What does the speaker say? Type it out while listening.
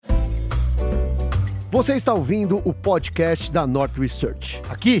Você está ouvindo o podcast da North Research.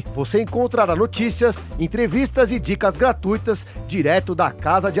 Aqui você encontrará notícias, entrevistas e dicas gratuitas direto da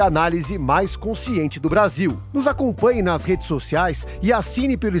casa de análise mais consciente do Brasil. Nos acompanhe nas redes sociais e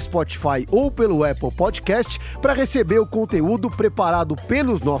assine pelo Spotify ou pelo Apple Podcast para receber o conteúdo preparado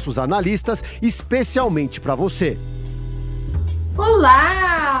pelos nossos analistas especialmente para você.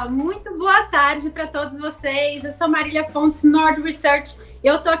 Olá, muito boa tarde para todos vocês. Eu sou Marília Fontes, North Research.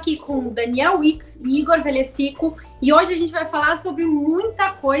 Eu tô aqui com o Daniel Wicks e Igor Velesico e hoje a gente vai falar sobre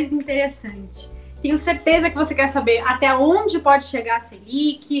muita coisa interessante. Tenho certeza que você quer saber até onde pode chegar a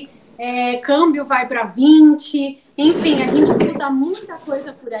Selic, câmbio vai para 20, enfim, a gente escuta muita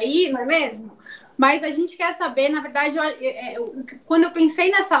coisa por aí, não é mesmo? Mas a gente quer saber, na verdade, quando eu pensei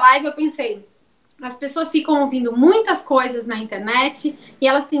nessa live, eu pensei, as pessoas ficam ouvindo muitas coisas na internet e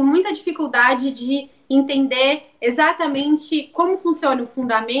elas têm muita dificuldade de entender exatamente como funciona o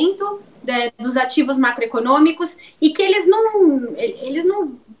fundamento dos ativos macroeconômicos e que eles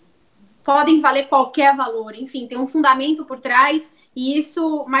não podem valer qualquer valor. Enfim, tem um fundamento por trás e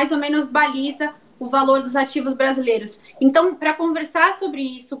isso mais ou menos baliza o valor dos ativos brasileiros. Então, para conversar sobre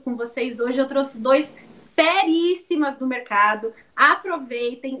isso com vocês hoje, eu trouxe dois feríssimas do mercado.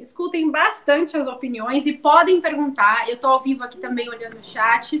 Aproveitem, escutem bastante as opiniões e podem perguntar. Eu estou ao vivo aqui também olhando o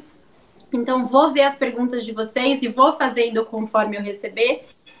chat. Então, vou ver as perguntas de vocês e vou fazendo conforme eu receber,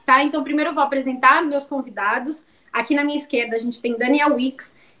 tá? Então, primeiro eu vou apresentar meus convidados. Aqui na minha esquerda, a gente tem Daniel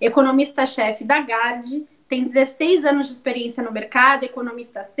Wicks, economista-chefe da Gard, tem 16 anos de experiência no mercado,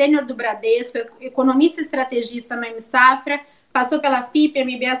 economista sênior do Bradesco, economista estrategista no M-Safra, passou pela FIP,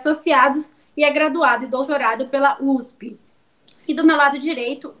 MB Associados e é graduado e doutorado pela USP. E do meu lado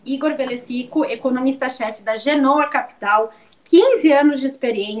direito, Igor Velesico, economista-chefe da Genoa Capital, 15 anos de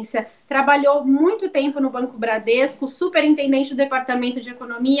experiência, trabalhou muito tempo no Banco Bradesco, superintendente do Departamento de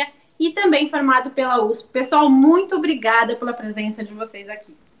Economia e também formado pela USP. Pessoal, muito obrigada pela presença de vocês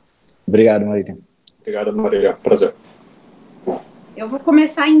aqui. Obrigado, Marília. Obrigado, Marília. Prazer. Eu vou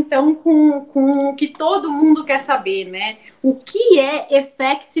começar, então, com o que todo mundo quer saber, né? O que é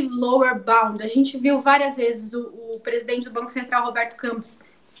Effective Lower Bound? A gente viu várias vezes o presidente do Banco Central, Roberto Campos,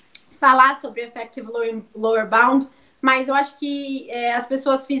 falar sobre Effective Lower Bound, mas eu acho que as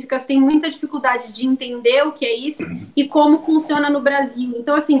pessoas físicas têm muita dificuldade de entender o que é isso e como funciona no Brasil.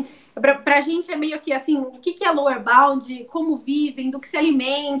 Então, assim, para a gente é meio que assim, o que é lower bound, como vivem, do que se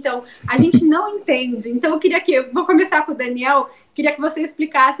alimentam, a gente não entende. Então, eu vou começar com o Daniel, queria que você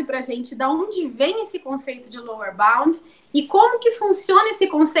explicasse para a gente de onde vem esse conceito de lower bound e como que funciona esse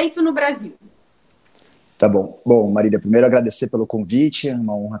conceito no Brasil. Tá bom. Bom, Marília, primeiro agradecer pelo convite, é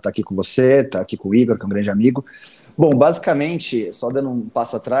uma honra estar aqui com você, estar aqui com o Igor, que é um grande amigo. Bom, basicamente, só dando um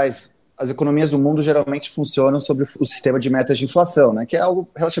passo atrás, as economias do mundo geralmente funcionam sobre o sistema de metas de inflação, né, que é algo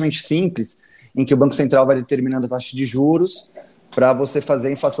relativamente simples, em que o Banco Central vai determinando a taxa de juros para você fazer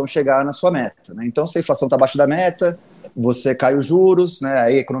a inflação chegar na sua meta, né? Então, se a inflação está abaixo da meta, você cai os juros, né,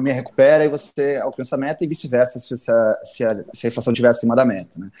 aí a economia recupera e você alcança a meta e vice-versa se a inflação estiver acima da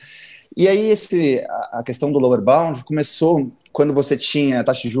meta, né? E aí a questão do lower bound começou quando você tinha a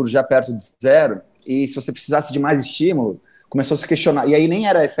taxa de juros já perto de zero e se você precisasse de mais estímulo, começou a se questionar, e aí nem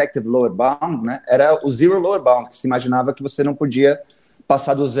era effective lower bound, né? Era o zero lower bound, que se imaginava que você não podia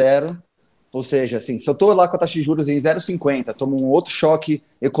passar do zero, ou seja, assim, se eu estou lá com a taxa de juros em 0,50, tomo um outro choque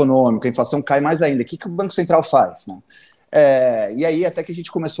econômico, a inflação cai mais ainda, o que o Banco Central faz, né? E aí até que a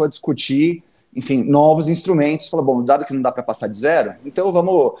gente começou a discutir, enfim, novos instrumentos, falou, bom, dado que não dá para passar de zero, então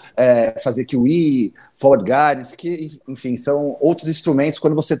vamos fazer QE, forward guidance, que, enfim, são outros instrumentos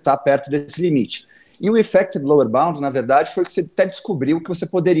quando você está perto desse limite. E o Effective Lower Bound, na verdade, foi que você até descobriu que você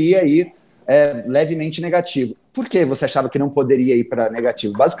poderia ir levemente negativo. Por que você achava que não poderia ir para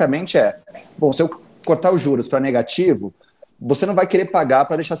negativo? Basicamente bom, se eu cortar os juros para negativo, você não vai querer pagar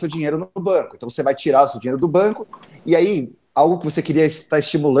para deixar seu dinheiro no banco. Então você vai tirar o seu dinheiro do banco e aí algo que você queria estar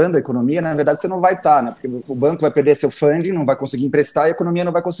estimulando a economia, na verdade você não vai estar, né? Porque o banco vai perder seu funding, não vai conseguir emprestar e a economia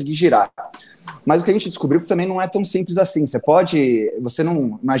não vai conseguir girar. Mas o que a gente descobriu que também não é tão simples assim. Você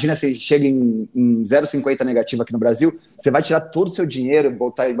não, imagina se chega em 0,50 negativo aqui no Brasil, você vai tirar todo o seu dinheiro e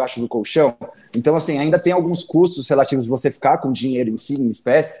botar embaixo do colchão. Então, assim, ainda tem alguns custos relativos de você ficar com o dinheiro em si, em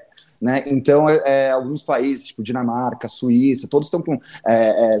espécie, né? Então, alguns países, tipo Dinamarca, Suíça, todos estão com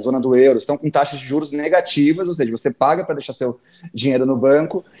zona do euro, estão com taxas de juros negativas, ou seja, você paga para deixar seu dinheiro no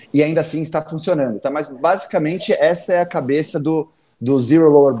banco e ainda assim está funcionando. Tá? Mas, basicamente, essa é a cabeça do Zero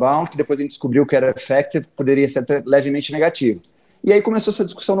Lower Bound, que depois a gente descobriu que era effective, poderia ser até levemente negativo. E aí começou essa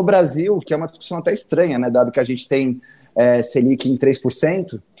discussão no Brasil, que é uma discussão até estranha, né? Dado que a gente tem Selic em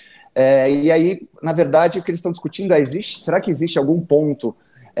 3%. E aí, na verdade, o que eles estão discutindo será que existe algum ponto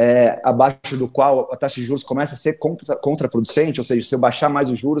abaixo do qual a taxa de juros começa a ser contraproducente, ou seja, se eu baixar mais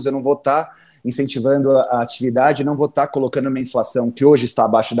os juros, eu não vou estar incentivando a atividade, não vou estar colocando uma inflação que hoje está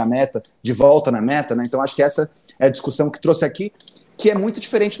abaixo da meta, de volta na meta, né? Então, acho que essa é a discussão que trouxe aqui, que é muito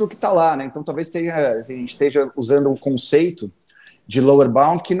diferente do que está lá, né? Então, talvez a gente esteja usando um conceito de lower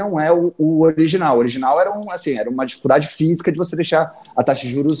bound que não é o original. O original era uma dificuldade física de você deixar a taxa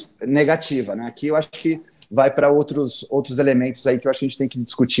de juros negativa, né? Aqui eu acho que vai para outros elementos aí que eu acho que a gente tem que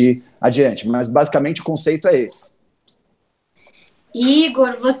discutir adiante, mas basicamente o conceito é esse.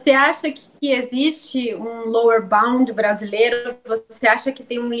 Igor, você acha que existe um lower bound brasileiro? Você acha que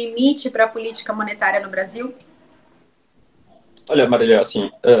tem um limite para a política monetária no Brasil? Olha, Marília, assim,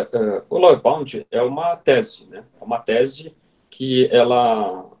 o lower bound é uma tese, né? É uma tese que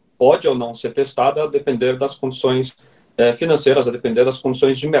ela pode ou não ser testada a depender das condições financeiras, a depender das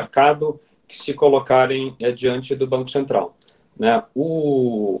condições de mercado que se colocarem diante do Banco Central, né?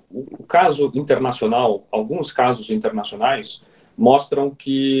 O caso internacional, alguns casos internacionais mostram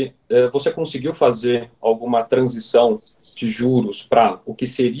que você conseguiu fazer alguma transição de juros para o que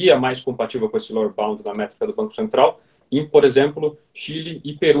seria mais compatível com esse lower bound na métrica do Banco Central em, por exemplo, Chile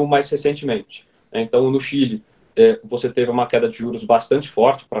e Peru mais recentemente. Então, no Chile, você teve uma queda de juros bastante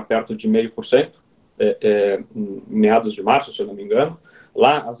forte, para perto de 0,5%, em meados de março, se eu não me engano.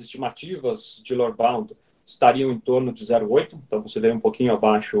 Lá, as estimativas de lower bound estariam em torno de 0,8%, então você veio um pouquinho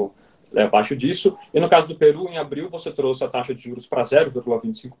abaixo disso. E no caso do Peru, em abril, você trouxe a taxa de juros para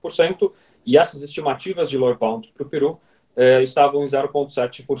 0,25%, e essas estimativas de lower bound para o Peru estavam em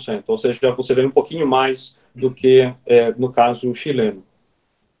 0,7%, ou seja, você veio um pouquinho mais do que no caso chileno.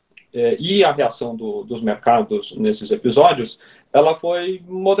 E a reação dos mercados nesses episódios, ela foi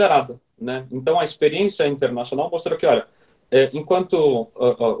moderada, né? Então, a experiência internacional mostrou que, olha, enquanto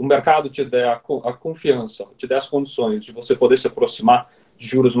o mercado te der a confiança, te der as condições de você poder se aproximar de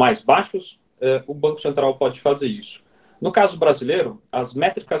juros mais baixos, o Banco Central pode fazer isso. No caso brasileiro, as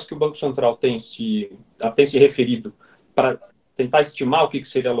métricas que o Banco Central tem se referido para tentar estimar o que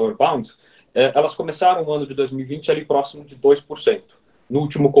seria lower bound, elas começaram o ano de 2020 ali próximo de 2%. No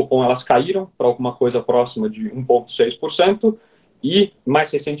último Copom elas caíram para alguma coisa próxima de 1,6%, e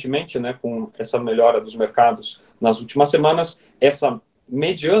mais recentemente, né, com essa melhora dos mercados nas últimas semanas, essa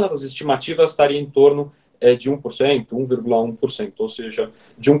mediana das estimativas estaria em torno de 1%, 1,1%, ou seja,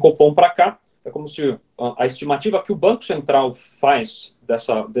 de um Copom para cá, é como se a estimativa que o Banco Central faz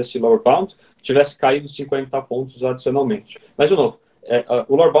desse lower bound tivesse caído 50 pontos adicionalmente. Mas, de novo,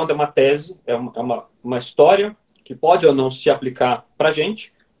 o lower bound é uma tese, é uma história que pode ou não se aplicar para a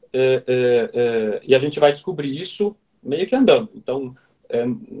gente, e a gente vai descobrir isso meio que andando. Então,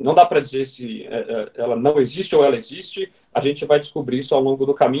 não dá para dizer se ela não existe ou ela existe, a gente vai descobrir isso ao longo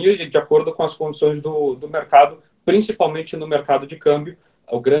do caminho e de acordo com as condições do mercado, principalmente no mercado de câmbio.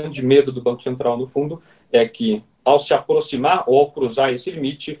 O grande medo do Banco Central, no fundo, é que ao se aproximar ou ao cruzar esse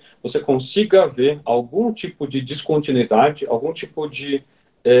limite, você consiga ver algum tipo de descontinuidade, algum tipo de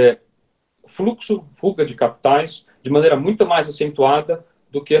fuga de capitais, de maneira muito mais acentuada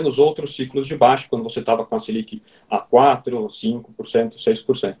do que nos outros ciclos de baixo, quando você estava com a Selic a 4%, 5%,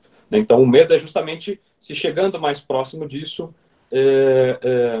 6%. Então, o medo é justamente se chegando mais próximo disso,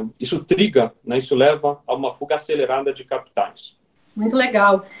 isso triga, né, isso leva a uma fuga acelerada de capitais. Muito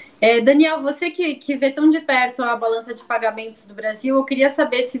legal. Daniel, você que vê tão de perto a balança de pagamentos do Brasil, eu queria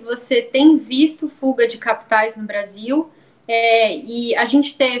saber se você tem visto fuga de capitais no Brasil, e a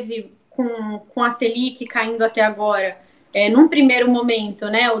gente teve, com a Selic caindo até agora, num primeiro momento,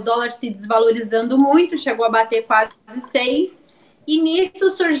 né, o dólar se desvalorizando muito, chegou a bater quase 6, e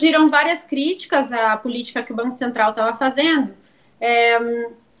nisso surgiram várias críticas à política que o Banco Central estava fazendo,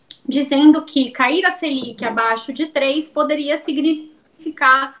 dizendo que cair a Selic abaixo de 3 poderia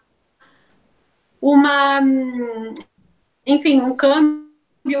significar um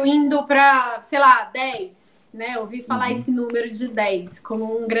câmbio indo para, sei lá, 10, né? Eu ouvi falar esse número de 10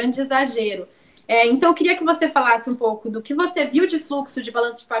 como um grande exagero. Então, eu queria que você falasse um pouco do que você viu de fluxo de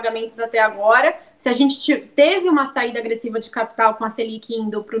balanço de pagamentos até agora, se a gente teve uma saída agressiva de capital com a Selic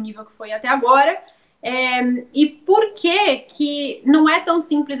indo para o nível que foi até agora, e por que não é tão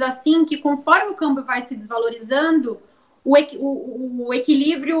simples assim, que conforme o câmbio vai se desvalorizando, o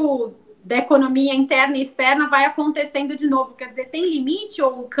equilíbrio da economia interna e externa vai acontecendo de novo. Quer dizer, tem limite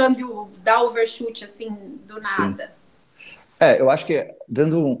ou o câmbio dá overshoot assim do nada? Sim. Eu acho que,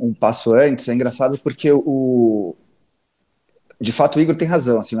 dando um passo antes, é engraçado porque de fato o Igor tem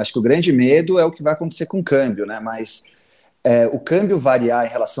razão, assim, eu acho que o grande medo é o que vai acontecer com o câmbio, né? Mas o câmbio variar em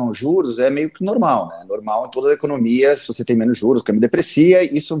relação aos juros é meio que normal, né? Normal em toda a economia, se você tem menos juros, o câmbio deprecia,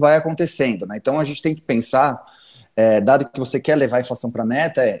 isso vai acontecendo, né? Então a gente tem que pensar dado que você quer levar a inflação para a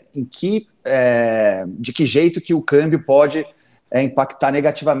meta, de que jeito que o câmbio pode impactar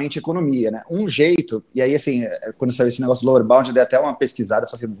negativamente a economia, né? Um jeito, e aí assim, quando saiu esse negócio do lower bound, eu dei até uma pesquisada,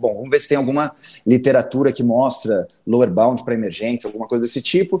 falei assim, bom, vamos ver se tem alguma literatura que mostra lower bound para emergência, alguma coisa desse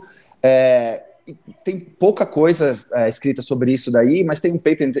tipo. Tem pouca coisa escrita sobre isso daí, mas tem um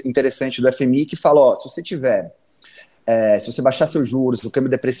paper interessante do FMI que fala, ó, se você baixar seus juros, o câmbio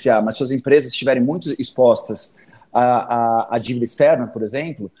depreciar, mas suas empresas estiverem muito expostas à dívida externa, por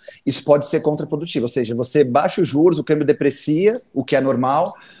exemplo, isso pode ser contraprodutivo, ou seja, você baixa os juros, o câmbio deprecia, o que é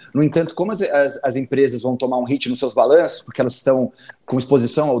normal. No entanto, como as empresas vão tomar um hit nos seus balanços, porque elas estão com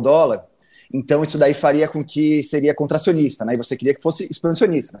exposição ao dólar, então isso daí faria com que seria contracionista, né? E você queria que fosse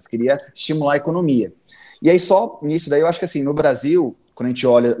expansionista, né? Você queria estimular a economia. E aí só nisso daí eu acho que assim, no Brasil, quando a gente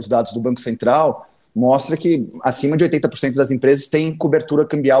olha os dados do Banco Central, mostra que acima de 80% das empresas têm cobertura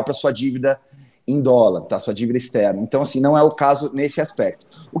cambial para sua dívida em dólar, tá? Sua dívida externa. Então, assim, não é o caso nesse aspecto.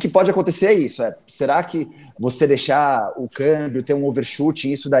 O que pode acontecer é isso, será que você deixar o câmbio ter um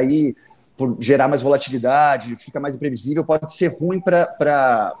overshooting, isso daí, por gerar mais volatilidade, fica mais imprevisível, pode ser ruim para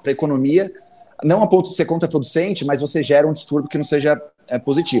a economia, não a ponto de ser contraproducente, mas você gera um distúrbio que não seja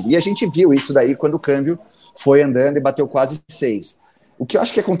positivo. E a gente viu isso daí quando o câmbio foi andando e bateu quase 6. O que eu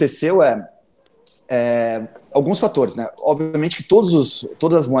acho que aconteceu alguns fatores, né? Obviamente que todas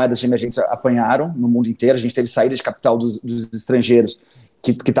as moedas de emergência apanharam no mundo inteiro, a gente teve saída de capital dos estrangeiros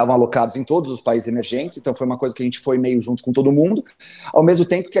que estavam alocados em todos os países emergentes, então foi uma coisa que a gente foi meio junto com todo mundo, ao mesmo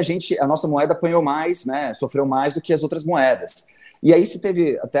tempo que a nossa moeda apanhou mais, né? Sofreu mais do que as outras moedas. E aí se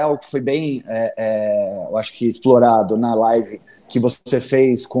teve até algo que foi bem, eu acho que explorado na live que você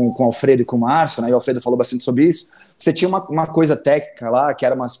fez com o Alfredo e com o Márcio, né? E o Alfredo falou bastante sobre isso. Você tinha uma coisa técnica lá, que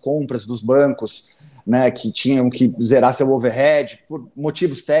eram umas compras dos bancos, né, que tinham que zerar seu overhead por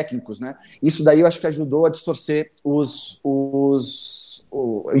motivos técnicos, né? Isso daí eu acho que ajudou a distorcer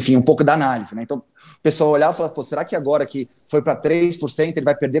enfim, um pouco da análise, né? Então o pessoal olhava e falava, pô, será que agora que foi para 3% ele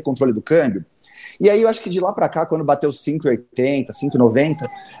vai perder controle do câmbio? E aí eu acho que de lá para cá, quando bateu 5,80, 5,90,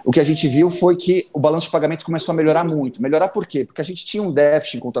 o que a gente viu foi que o balanço de pagamentos começou a melhorar muito. Melhorar por quê? Porque a gente tinha um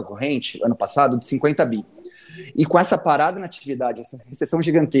déficit em conta corrente ano passado de 50 bi. E com essa parada na atividade, essa recessão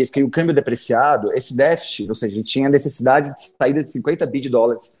gigantesca e o câmbio depreciado, esse déficit, ou seja, a gente tinha necessidade de saída de 50 bi de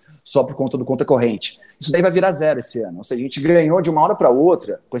dólares só por conta do conta corrente. Isso daí vai virar zero esse ano. Ou seja, a gente ganhou de uma hora para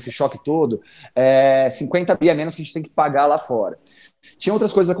outra, com esse choque todo, 50 bi a menos que a gente tem que pagar lá fora. Tinha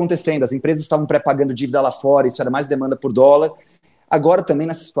outras coisas acontecendo, as empresas estavam pré-pagando dívida lá fora, isso era mais demanda por dólar. Agora também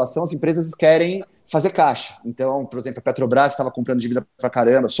nessa situação as empresas querem fazer caixa. Então, por exemplo, a Petrobras estava comprando dívida para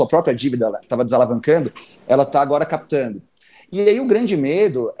caramba, sua própria dívida estava desalavancando, ela está agora captando. E aí o grande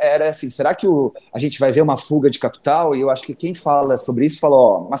medo era assim, será que a gente vai ver uma fuga de capital? E eu acho que quem fala sobre isso fala,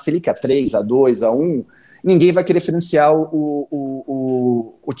 ó, uma Selic a 3, a 2, a 1, ninguém vai querer financiar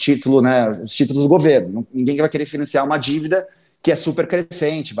o título, né, os títulos do governo. Ninguém vai querer financiar uma dívida que é super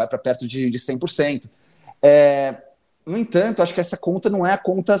crescente, vai para perto de 100%. No entanto, acho que essa conta não é a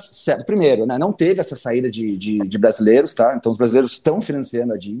conta certa. Primeiro, né, não teve essa saída de brasileiros, tá? Então os brasileiros estão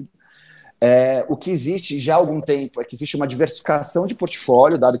financiando a dívida. O que existe já há algum tempo é que existe uma diversificação de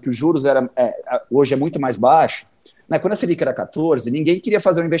portfólio, dado que os juros hoje é muito mais baixo. Né? Quando a Selic era 14, ninguém queria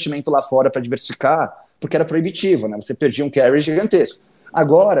fazer um investimento lá fora para diversificar, porque era proibitivo, né? Você perdia um carry gigantesco.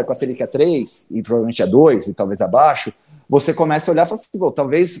 Agora, com a Selic a 3, e provavelmente a 2, e talvez abaixo, você começa a olhar e fala assim,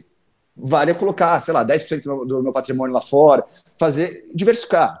 talvez valha colocar, sei lá, 10% do meu patrimônio lá fora,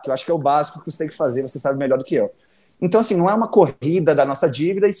 diversificar, que eu acho que é o básico que você tem que fazer, você sabe melhor do que eu. Então, assim, não é uma corrida da nossa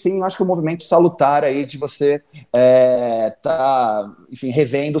dívida, e sim, eu acho que é um movimento salutar aí de você enfim,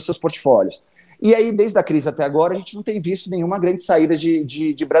 revendo os seus portfólios. E aí, desde a crise até agora, a gente não tem visto nenhuma grande saída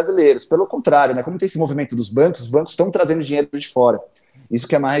de brasileiros. Pelo contrário, né? Como tem esse movimento dos bancos, os bancos estão trazendo dinheiro de fora. Isso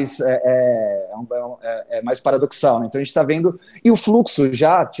que é mais, mais paradoxal, né? Então a gente está vendo, e o fluxo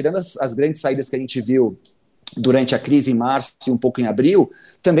já, tirando as grandes saídas que a gente viu durante a crise em março e um pouco em abril,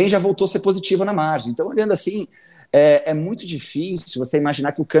 também já voltou a ser positivo na margem. Então, olhando assim, é muito difícil você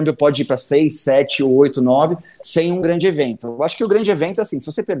imaginar que o câmbio pode ir para 6, 7, 8, 9 sem um grande evento. Eu acho que o grande evento é assim, se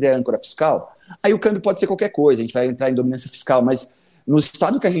você perder a âncora fiscal, aí o câmbio pode ser qualquer coisa, a gente vai entrar em dominância fiscal, mas no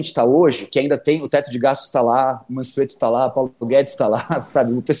estado que a gente está hoje, que ainda tem o teto de gastos está lá, o Mansueto está lá, Paulo Guedes está lá,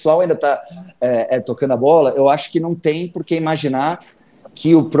 sabe? O pessoal ainda está tocando a bola. Eu acho que não tem por que imaginar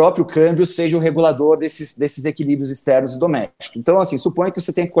que o próprio câmbio seja o regulador desses equilíbrios externos e domésticos. Então, assim, suponha que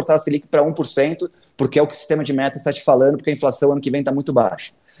você tem que cortar a Selic para 1%, porque é o que o sistema de metas está te falando, porque a inflação ano que vem está muito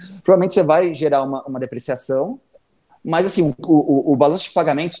baixa. Provavelmente você vai gerar uma depreciação, mas assim, o balanço de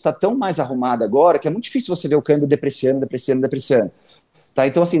pagamentos está tão mais arrumado agora que é muito difícil você ver o câmbio depreciando. Tá?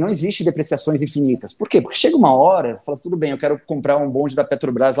 Então, assim, não existe depreciações infinitas. Por quê? Porque chega uma hora, fala assim, tudo bem, eu quero comprar um bonde da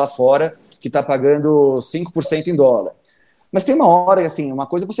Petrobras lá fora que está pagando 5% em dólar. Mas tem uma hora, assim, uma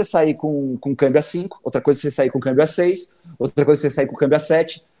coisa é você sair com câmbio a 5, outra coisa é você sair com câmbio a 6, outra coisa é você sair com câmbio a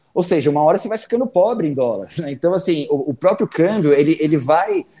 7. Ou seja, uma hora você vai ficando pobre em dólar. Né? Então, assim, o próprio câmbio, ele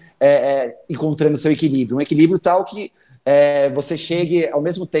vai encontrando seu equilíbrio. Um equilíbrio tal que você chegue, ao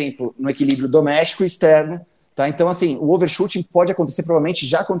mesmo tempo, no equilíbrio doméstico e externo. Tá? Então, assim, o overshooting pode acontecer, provavelmente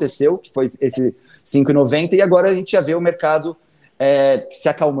já aconteceu, que foi esse 5,90, e agora a gente já vê o mercado se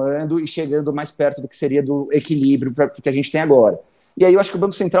acalmando e chegando mais perto do que seria do equilíbrio que a gente tem agora. E aí eu acho que o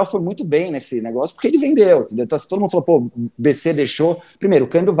Banco Central foi muito bem nesse negócio, porque ele vendeu, entendeu? Então, se todo mundo falou, pô, o BC deixou... Primeiro, o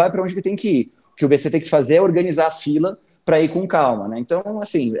câmbio vai para onde ele tem que ir. O que o BC tem que fazer é organizar a fila para ir com calma, né? Então,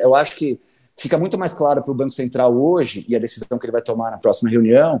 assim, eu acho que fica muito mais claro para o Banco Central hoje, e a decisão que ele vai tomar na próxima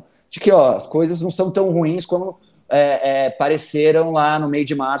reunião, de que as coisas não são tão ruins como pareceram lá no meio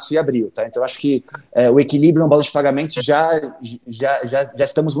de março e abril. Tá? Então, acho que o equilíbrio no balanço de pagamentos já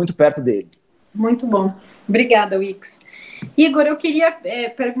estamos muito perto dele. Muito bom. Obrigada, Wix. Igor, eu queria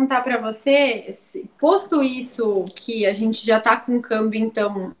perguntar para você, posto isso que a gente já está com um câmbio,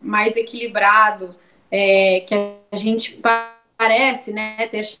 então, mais equilibrado, que a gente parece, né,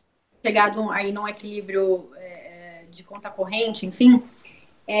 ter chegado aí num equilíbrio de conta corrente, enfim,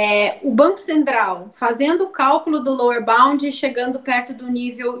 o Banco Central fazendo o cálculo do lower bound e chegando perto do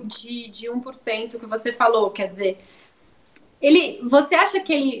nível de 1% que você falou, quer dizer, você acha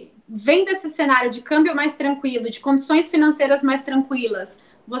que ele, vendo esse cenário de câmbio mais tranquilo, de condições financeiras mais tranquilas,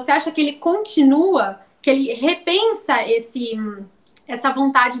 você acha que ele continua, que ele repensa essa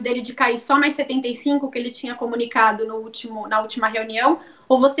vontade dele de cair só mais 75 que ele tinha comunicado na última reunião,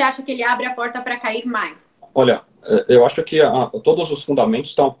 ou você acha que ele abre a porta para cair mais? Olha, eu acho que todos os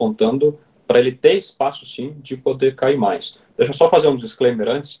fundamentos estão apontando para ele ter espaço, sim, de poder cair mais. Deixa eu só fazer um disclaimer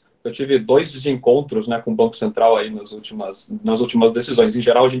antes. Eu tive 2 desencontros, né, com o Banco Central aí nas últimas decisões. Em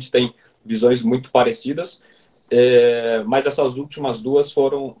geral, a gente tem visões muito parecidas, mas essas últimas 2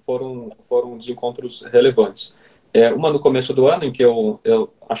 foram desencontros relevantes. Uma no começo do ano, em que eu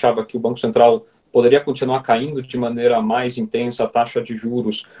achava que o Banco Central poderia continuar caindo de maneira mais intensa a taxa de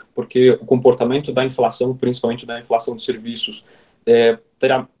juros, porque o comportamento da inflação, principalmente da inflação de serviços,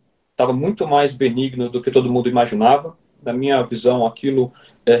 estava muito mais benigno do que todo mundo imaginava. Na minha visão, aquilo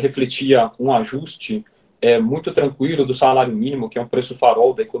refletia um ajuste muito tranquilo do salário mínimo, que é um preço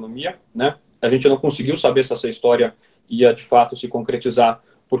farol da economia, né? A gente não conseguiu saber se essa história ia, de fato, se concretizar,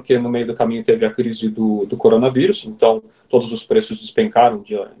 porque no meio do caminho teve a crise do coronavírus, então todos os preços despencaram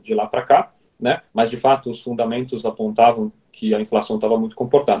de lá para cá, né? Mas, de fato, os fundamentos apontavam que a inflação estava muito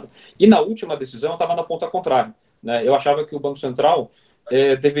comportada. E na última decisão estava na ponta contrária, né? Eu achava que o Banco Central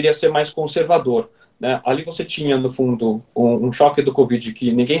deveria ser mais conservador, né? Ali você tinha, no fundo, um choque do Covid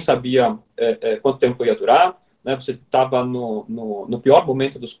que ninguém sabia quanto tempo ia durar, né? Você estava no pior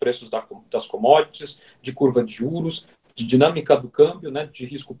momento dos preços das commodities, de curva de juros, de dinâmica do câmbio, né, de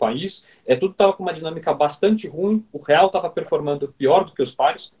risco país, tudo estava com uma dinâmica bastante ruim, o real estava performando pior do que os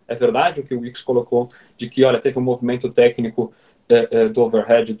pares, é verdade o que o Wix colocou, de que, olha, teve um movimento técnico do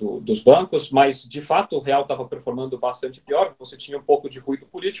overhead dos bancos, mas, de fato, o real estava performando bastante pior, você tinha um pouco de ruído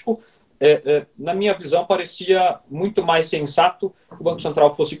político, na minha visão, parecia muito mais sensato que o Banco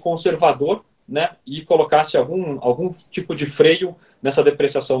Central fosse conservador, né, e colocasse algum tipo de freio nessa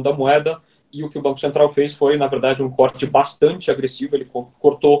depreciação da moeda. E o que o Banco Central fez foi, na verdade, um corte bastante agressivo. Ele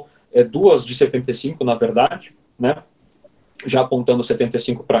cortou 2 de 75, na verdade, né? Já apontando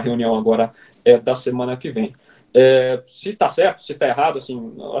 75 para a reunião agora da semana que vem. Se está certo, se está errado,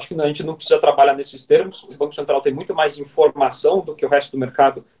 assim, acho que a gente não precisa trabalhar nesses termos. O Banco Central tem muito mais informação do que o resto do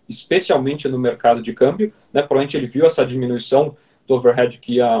mercado, especialmente no mercado de câmbio, né? Provavelmente ele viu essa diminuição do overhead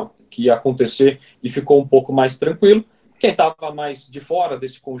que ia acontecer e ficou um pouco mais tranquilo. Quem estava mais de fora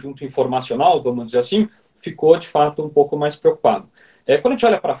desse conjunto informacional, vamos dizer assim, ficou, de fato, um pouco mais preocupado. Quando a gente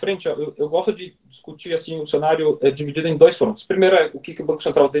olha para frente, eu gosto de discutir assim, o cenário dividido em 2 frontes. Primeiro, o que o Banco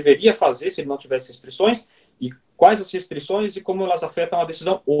Central deveria fazer se ele não tivesse restrições, e quais as restrições e como elas afetam a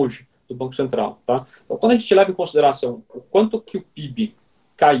decisão hoje do Banco Central. Tá? Então, quando a gente leva em consideração o quanto que o PIB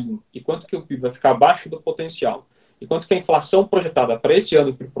caiu e quanto que o PIB vai ficar abaixo do potencial, e quanto que a inflação projetada para esse ano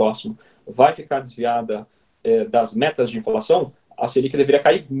e para o próximo vai ficar desviada das metas de inflação, a Selic deveria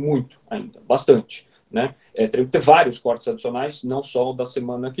cair muito ainda, bastante, né? Teria que ter vários cortes adicionais, não só o da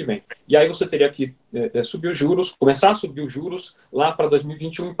semana que vem. E aí você teria que subir os juros, começar a subir os juros lá para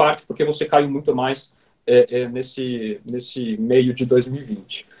 2021, em parte, porque você caiu muito mais nesse meio de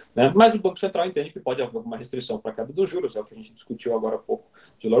 2020. Né? Mas o Banco Central entende que pode haver alguma restrição para a queda dos juros, é o que a gente discutiu agora há pouco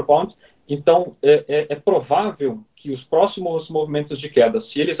de lower bound. Então, é provável que os próximos movimentos de queda,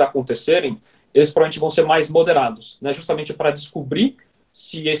 se eles acontecerem, eles provavelmente vão ser mais moderados, né? Justamente para descobrir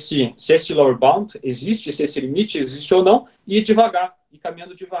se esse lower bound existe, se esse limite existe ou não, e ir devagar, e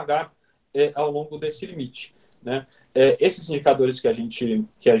caminhando devagar ao longo desse limite. Né? Esses indicadores que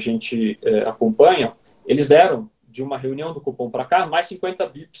a gente acompanha, eles deram, de uma reunião do Copom para cá, mais 50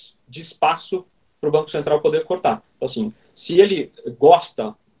 bips de espaço para o Banco Central poder cortar. Então, assim, se ele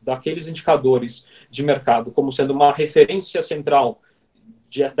gosta daqueles indicadores de mercado como sendo uma referência central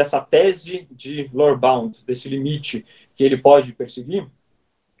dessa tese de lower bound, desse limite que ele pode perseguir,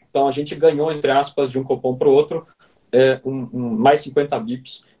 então a gente ganhou, entre aspas, de um Copom para o outro, mais 50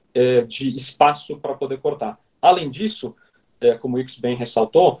 bips de espaço para poder cortar. Além disso, como o Ix bem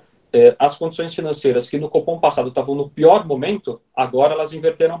ressaltou, as condições financeiras que no Copom passado estavam no pior momento, agora elas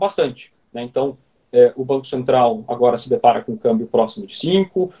inverteram bastante. Né? Então, o Banco Central agora se depara com um câmbio próximo de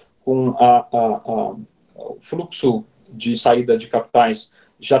 5, com o fluxo de saída de capitais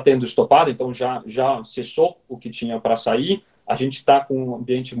já tendo estopado, então já cessou o que tinha para sair. A gente está com um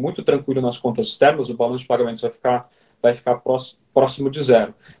ambiente muito tranquilo nas contas externas, o balanço de pagamentos vai ficar próximo de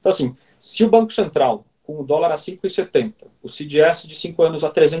zero. Então, assim, se o Banco Central, com o dólar a 5,70, o CDS de 5 anos a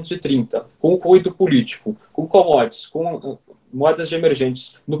 330, com o ruído político, com commodities, com moedas de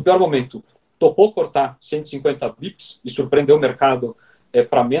emergentes, no pior momento, topou cortar 150 bips e surpreendeu o mercado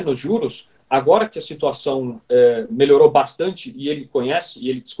para menos juros, agora que a situação melhorou bastante e ele conhece, e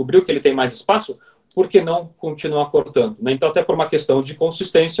ele descobriu que ele tem mais espaço, por que não continuar cortando? Né? Então, até por uma questão de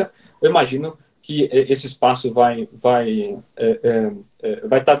consistência, eu imagino que esse espaço vai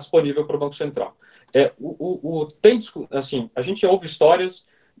estar disponível para o Banco Central. Assim, a gente ouve histórias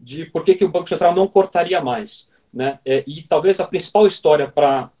de por que o Banco Central não cortaria mais. Né? E talvez a principal história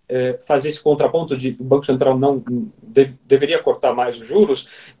para fazer esse contraponto de o Banco Central não deveria cortar mais os juros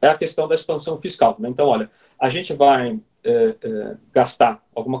é a questão da expansão fiscal. Né? Então, olha, a gente vai gastar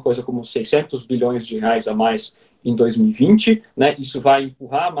alguma coisa como 600 bilhões de reais a mais em 2020, né? Isso vai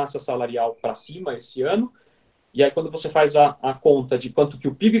empurrar a massa salarial para cima esse ano, e aí quando você faz a conta de quanto que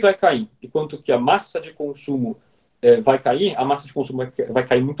o PIB vai cair e quanto que a massa de consumo vai cair, a massa de consumo vai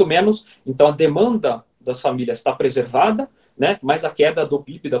cair muito menos, então a demanda das famílias está preservada, né? Mas a queda do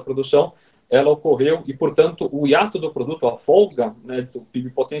PIB, da produção, ela ocorreu e, portanto, o hiato do produto, a folga, né, do PIB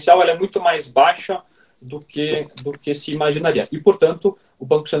potencial, ela é muito mais baixa do que se imaginaria. E, portanto, o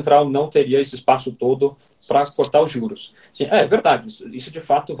Banco Central não teria esse espaço todo para cortar os juros. Sim, é verdade, isso de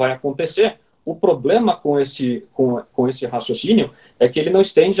fato vai acontecer. O problema com esse raciocínio é que ele não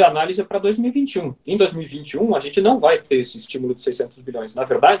estende a análise para 2021. Em 2021, a gente não vai ter esse estímulo de 600 bilhões. Na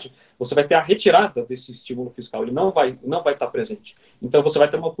verdade, você vai ter a retirada desse estímulo fiscal. Ele não vai estar presente. Então, você vai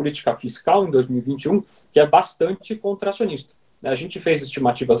ter uma política fiscal em 2021 que é bastante contracionista. A gente fez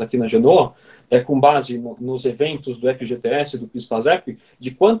estimativas aqui na Genoa, com base nos eventos do FGTS, do PIS/PASEP,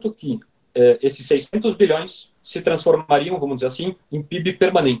 de quanto que esses 600 bilhões se transformariam, vamos dizer assim, em PIB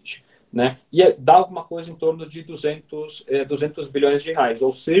permanente. Né? E dá alguma coisa em torno de 200 bilhões de reais.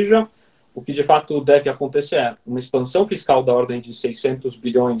 Ou seja, o que de fato deve acontecer é uma expansão fiscal da ordem de 600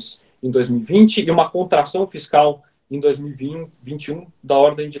 bilhões em 2020 e uma contração fiscal em 2021 da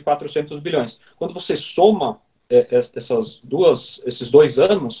ordem de 400 bilhões. Quando você soma esses 2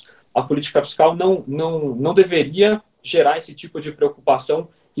 anos, a política fiscal não deveria gerar esse tipo de preocupação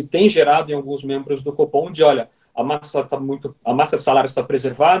que tem gerado em alguns membros do Copom de, olha, a massa de salário está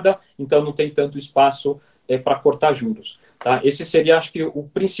preservada, então não tem tanto espaço para cortar juros. Tá? Esse seria, acho que, o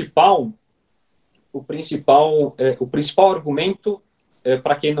principal argumento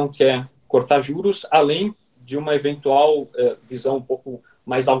para quem não quer cortar juros, além de uma eventual visão um pouco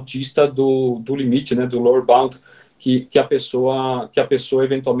mais altista do limite, né, do lower bound, que a pessoa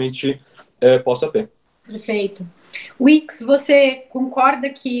eventualmente possa ter. Perfeito. Wix, você concorda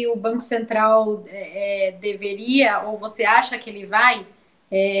que o Banco Central deveria, ou você acha que ele vai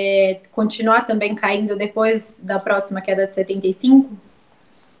continuar também caindo depois da próxima queda de 75?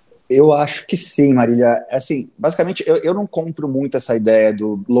 Eu acho que sim, Marília. Assim, basicamente, eu não compro muito essa ideia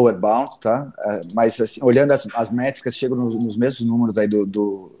do lower bound, tá? Mas, assim, olhando as métricas, chego nos mesmos números aí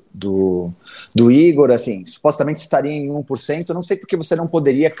do Igor, assim, supostamente estaria em 1%. Eu não sei porque você não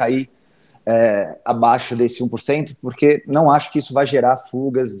poderia cair abaixo desse 1%, porque não acho que isso vai gerar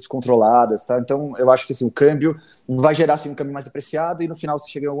fugas descontroladas, tá? Então, eu acho que assim, o câmbio vai gerar assim, um câmbio mais apreciado e no final você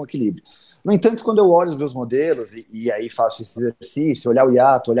chega em algum equilíbrio. No entanto, quando eu olho os meus modelos e aí faço esse exercício, olhar o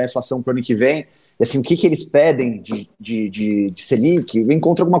hiato, olhar a inflação para o ano que vem, e assim, o que eles pedem de Selic, eu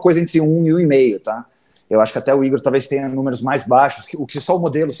encontro alguma coisa entre 1 e 1,5, tá? Eu acho que até o Igor talvez tenha números mais baixos, o que só o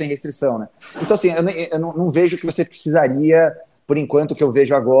modelo sem restrição, né? Então, assim, eu não vejo que você precisaria, por enquanto, que eu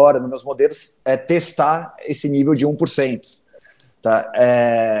vejo agora nos meus modelos, testar esse nível de 1%. Tá?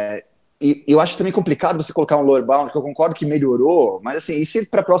 E eu acho também complicado você colocar um lower bound, que eu concordo que melhorou, mas assim, e se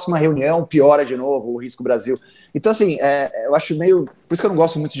para a próxima reunião piora de novo o risco Brasil? Então, assim, eu acho meio... Por isso que eu não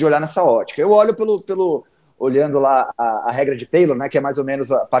gosto muito de olhar nessa ótica. Eu olho olhando lá a regra de Taylor, né, que é mais ou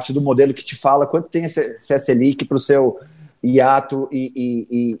menos a parte do modelo que te fala quanto tem esse Selic para o seu hiato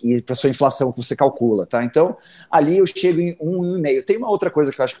e para a sua inflação que você calcula, tá? Então, ali eu chego em 1,5. Tem uma outra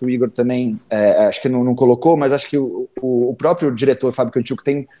coisa que eu acho que o Igor também, acho que não colocou, mas acho que o próprio diretor, Fábio Cantiuco,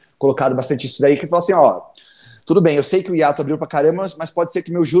 tem colocado bastante isso daí, que fala assim, ó, tudo bem, eu sei que o hiato abriu para caramba, mas pode ser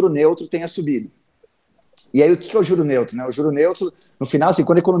que meu juro neutro tenha subido. E aí, o que é o juro neutro? Né? O juro neutro, no final, assim,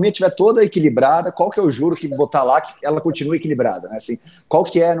 quando a economia estiver toda equilibrada, qual que é o juro que botar lá que ela continue equilibrada? Né? Assim, qual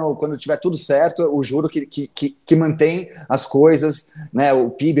que é, quando tiver tudo certo, o juro que mantém as coisas, né? O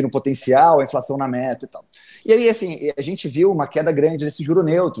PIB no potencial, a inflação na meta e tal. E aí, assim, a gente viu uma queda grande nesse juro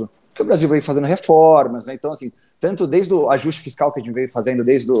neutro, porque o Brasil veio fazendo reformas, né? Então, assim, tanto desde o ajuste fiscal que a gente veio fazendo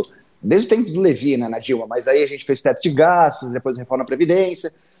desde o tempo do Levi, né, na Dilma, mas aí a gente fez teto de gastos, depois reforma da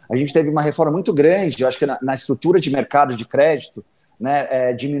Previdência. A gente teve uma reforma muito grande, eu acho que na estrutura de mercado de crédito,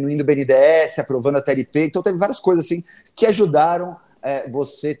 né, diminuindo o BNDES, aprovando a TLP, então teve várias coisas assim que ajudaram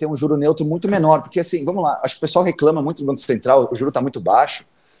você ter um juro neutro muito menor, porque assim, vamos lá, acho que o pessoal reclama muito do Banco Central, o juro está muito baixo,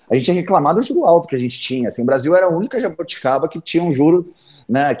 a gente tinha reclamado do juro alto que a gente tinha, assim, o Brasil era a única jabuticaba que tinha um juro,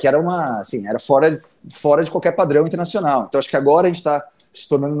 né, que era era fora de qualquer padrão internacional, então acho que agora a gente está se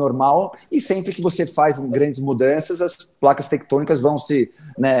tornando normal, e sempre que você faz grandes mudanças, as placas tectônicas vão se,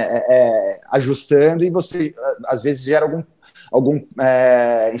 né, ajustando, e você, às vezes, gera algum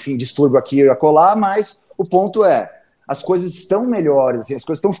enfim, distúrbio aqui e acolá, mas o ponto as coisas estão melhores, assim, as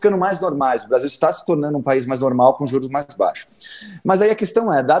coisas estão ficando mais normais, o Brasil está se tornando um país mais normal, com juros mais baixos. Mas aí a questão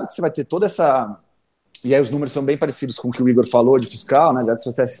dado que você vai ter toda essa... E aí os números são bem parecidos com o que o Igor falou de fiscal, né, dado que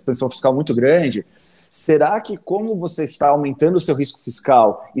você tem essa expansão fiscal muito grande, será que, como você está aumentando o seu risco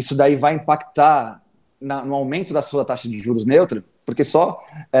fiscal, isso daí vai impactar no aumento da sua taxa de juros neutra? Porque só,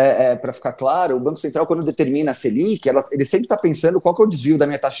 para ficar claro, o Banco Central, quando determina a Selic, ele sempre está pensando qual que é o desvio da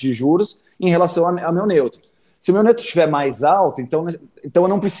minha taxa de juros em relação ao meu neutro. Se o meu neutro estiver mais alto, então eu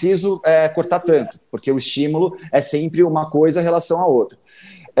não preciso cortar tanto, porque o estímulo é sempre uma coisa em relação à outra.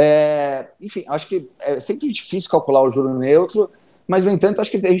 Enfim, acho que é sempre difícil calcular o juro neutro, mas, no entanto, acho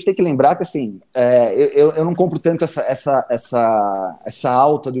que a gente tem que lembrar que, assim, eu não compro tanto essa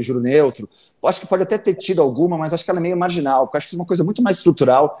alta do juro neutro. Acho que pode até ter tido alguma, mas acho que ela é meio marginal, porque acho que é uma coisa muito mais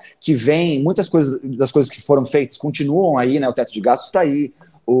estrutural, que vem, muitas das coisas que foram feitas continuam aí, né? O teto de gastos está aí,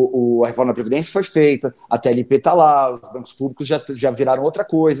 a reforma da Previdência foi feita, a TLP está lá, os bancos públicos já viraram outra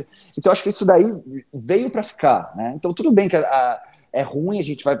coisa. Então, acho que isso daí veio para ficar, né? Então, tudo bem que é ruim, a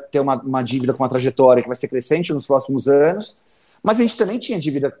gente vai ter uma dívida com uma trajetória que vai ser crescente nos próximos anos, mas a gente também tinha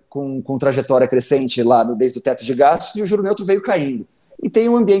dívida com trajetória crescente lá desde o teto de gastos, e o juro neutro veio caindo. E tem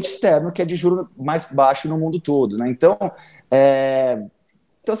um ambiente externo que é de juro mais baixo no mundo todo, né? Então,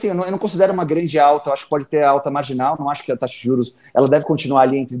 assim, eu não considero uma grande alta, eu acho que pode ter alta marginal, não acho que a taxa de juros ela deve continuar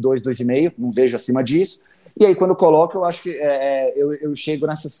ali entre 2 e 2,5, não vejo acima disso. E aí, quando eu coloco, eu acho que eu chego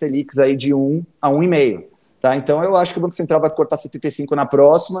nessas Selics aí de 1 a 1,5. Tá? Então, eu acho que o Banco Central vai cortar 75 na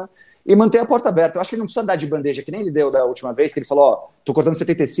próxima, e manter a porta aberta. Eu acho que ele não precisa dar de bandeja, que nem ele deu da última vez, que ele falou, tô cortando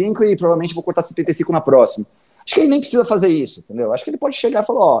 75 e provavelmente vou cortar 75 na próxima. Acho que ele nem precisa fazer isso, entendeu? Acho que ele pode chegar e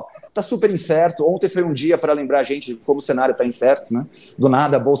falar, tá super incerto, ontem foi um dia para lembrar a gente como o cenário tá incerto, né? Do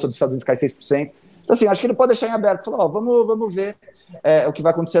nada, a Bolsa dos Estados Unidos cai 6%. Então, assim, acho que ele pode deixar em aberto, falar, vamos ver o que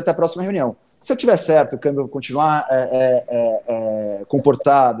vai acontecer até a próxima reunião. Se eu tiver certo, o câmbio continuar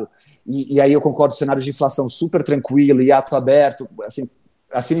comportado, e aí eu concordo, o cenário de inflação super tranquilo, e ato aberto, assim,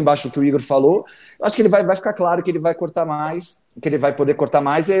 acima e embaixo do que o Igor falou, eu acho que ele vai ficar claro que ele vai cortar mais, que ele vai poder cortar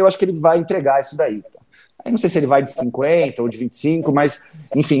mais, e aí eu acho que ele vai entregar isso daí. Aí não sei se ele vai de 50 ou de 25, mas,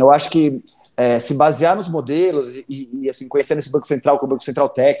 enfim, eu acho que se basear nos modelos e assim, conhecendo esse Banco Central, com o Banco Central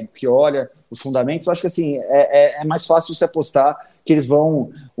técnico, que olha os fundamentos, eu acho que assim, é mais fácil você apostar que eles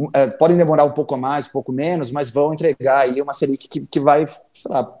podem demorar um pouco a mais, um pouco menos, mas vão entregar aí uma Selic que vai, sei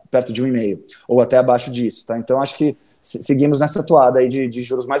lá, perto de 1,5, ou até abaixo disso, tá? Então, acho que seguimos nessa toada aí de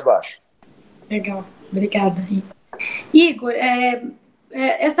juros mais baixos. Legal, obrigada. Igor,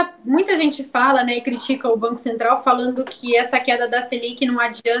 muita gente fala, né, e critica o Banco Central falando que essa queda da Selic não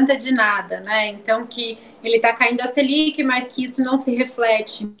adianta de nada, né? Então que ele está caindo a Selic, mas que isso não se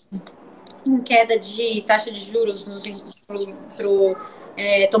reflete em queda de taxa de juros para o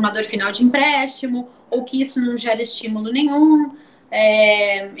tomador final de empréstimo, ou que isso não gera estímulo nenhum.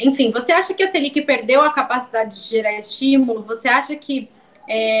 Enfim, você acha que a Selic perdeu a capacidade de gerar estímulo? Você acha que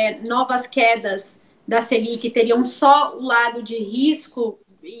novas quedas da Selic teriam só o lado de risco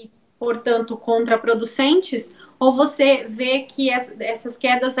e, portanto, contraproducentes? Ou você vê que essas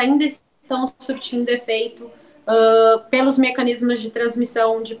quedas ainda estão surtindo efeito pelos mecanismos de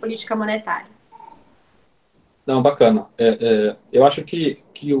transmissão de política monetária? Não, bacana. Eu acho que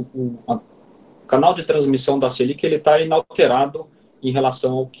o canal de transmissão da Selic está inalterado em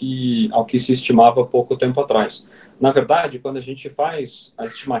relação ao que se estimava há pouco tempo atrás. Na verdade, quando a gente faz a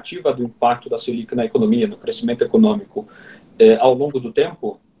estimativa do impacto da Selic na economia, no crescimento econômico, ao longo do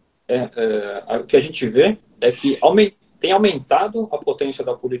tempo, o que a gente vê é que tem aumentado a potência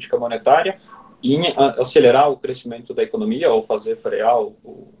da política monetária em acelerar o crescimento da economia ou fazer frear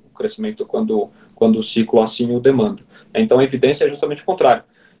o crescimento quando o ciclo assim o demanda. Então, a evidência é justamente o contrário.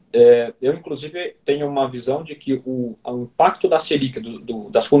 Eu, inclusive, tenho uma visão de que o impacto da Selic,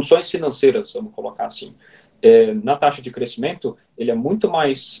 das condições financeiras, vamos colocar assim, na taxa de crescimento, ele é muito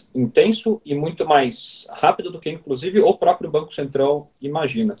mais intenso e muito mais rápido do que, inclusive, o próprio Banco Central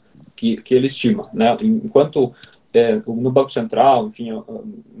imagina, que ele estima, né? Enquanto no Banco Central, enfim, a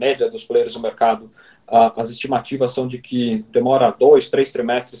média dos players do mercado, as estimativas são de que demora 2, 3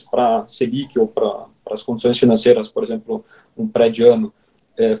 trimestres para a Selic ou para as condições financeiras, por exemplo, um pré-ano,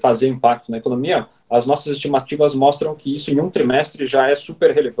 fazer impacto na economia. As nossas estimativas mostram que isso em um trimestre já é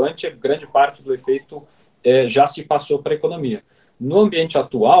super relevante, grande parte do efeito já se passou para a economia. No ambiente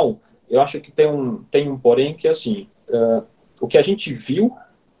atual, eu acho que tem um porém que, assim, o que a gente viu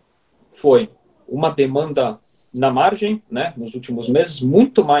foi uma demanda na margem, né, nos últimos meses,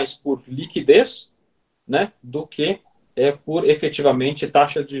 muito mais por liquidez, né, do que por efetivamente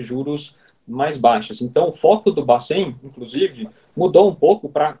taxa de juros mais baixas. Então, o foco do Bacen, inclusive, mudou um pouco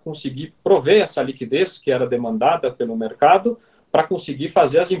para conseguir prover essa liquidez que era demandada pelo mercado, para conseguir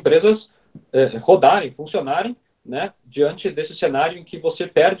fazer as empresas rodarem, funcionarem, né, diante desse cenário em que você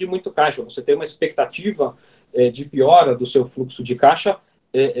perde muito caixa, você tem uma expectativa de piora do seu fluxo de caixa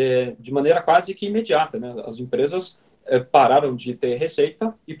de maneira quase que imediata, né? As empresas pararam de ter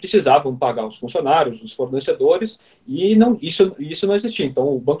receita e precisavam pagar os funcionários, os fornecedores, e isso não existia.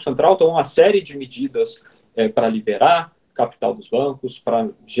 Então, o Banco Central tomou uma série de medidas para liberar capital dos bancos, para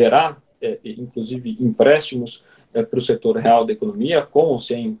gerar, inclusive, empréstimos para o setor real da economia, com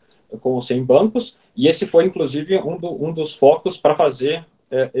ou sem bancos, e esse foi, inclusive, um dos focos para fazer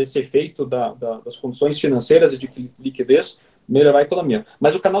esse efeito das condições financeiras e de liquidez melhorar a economia.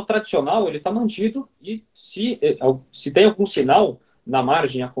 Mas o canal tradicional, ele está mantido, e se tem algum sinal na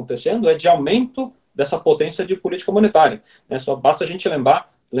margem acontecendo, é de aumento dessa potência de política monetária. Só basta a gente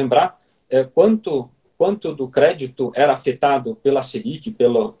lembrar quanto do crédito era afetado pela Selic,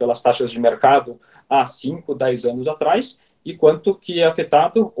 pelas taxas de mercado há 5, 10 anos atrás, e quanto que é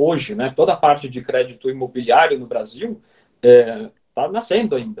afetado hoje, né? Toda a parte de crédito imobiliário no Brasil está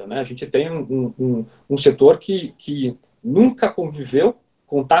nascendo ainda, né? A gente tem um setor que nunca conviveu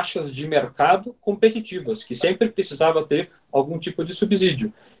com taxas de mercado competitivas, que sempre precisava ter algum tipo de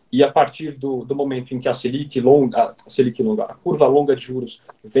subsídio. E a partir do momento em que a curva longa de juros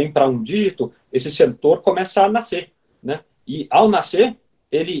vem para um dígito, esse setor começa a nascer, né? E ao nascer,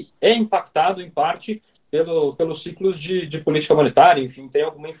 ele é impactado em parte pelos ciclos de política monetária, enfim, tem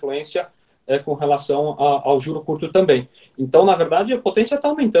alguma influência com relação ao juro curto também. Então, na verdade, a potência está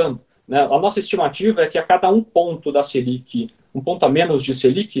aumentando, né? A nossa estimativa é que a cada um ponto da Selic, um ponto a menos de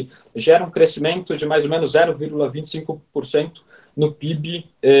Selic, gera um crescimento de mais ou menos 0,25% no PIB.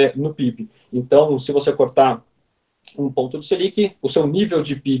 Então, se você cortar um ponto de Selic, o seu nível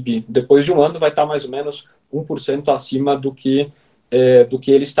de PIB depois de um ano vai estar mais ou menos 1% acima do que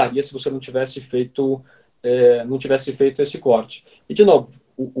ele estaria se você não tivesse feito esse corte. E, de novo,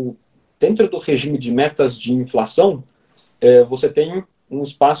 dentro do regime de metas de inflação, você tem um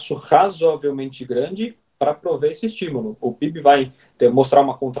espaço razoavelmente grande para prover esse estímulo. O PIB vai mostrar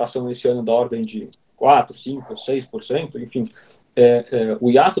uma contração esse ano da ordem de 4%, 5%, 6%, enfim. O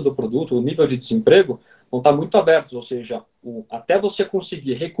hiato do produto, o nível de desemprego, vão estar muito abertos, ou seja, até você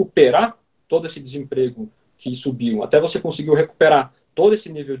conseguir recuperar todo esse desemprego que subiu, até você conseguir recuperar todo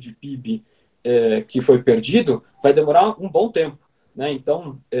esse nível de PIB que foi perdido, vai demorar um bom tempo, né?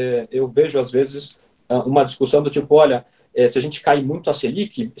 Então, eu vejo, às vezes, uma discussão do tipo, olha, se a gente cai muito a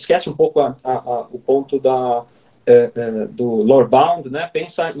Selic, esquece um pouco o ponto do lower bound, né?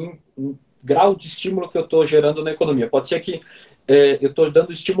 Pensa em grau de estímulo que eu estou gerando na economia. Pode ser que eu estou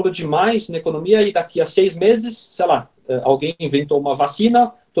dando estímulo demais na economia e daqui a 6 meses, sei lá, alguém inventou uma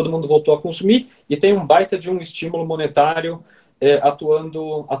vacina, todo mundo voltou a consumir e tem um baita de um estímulo monetário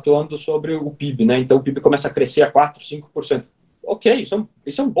atuando sobre o PIB, né? Então o PIB começa a crescer a 4%, 5%. ok, isso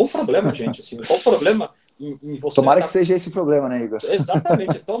é um bom problema, gente. Assim, um bom problema em você. Tomara que seja esse o problema, né, Igor?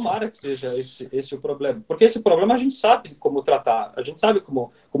 Exatamente, tomara que seja esse o problema. Porque esse problema a gente sabe como tratar, a gente sabe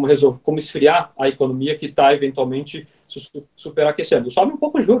como resolver, como esfriar a economia que está eventualmente superaquecendo. Sobe um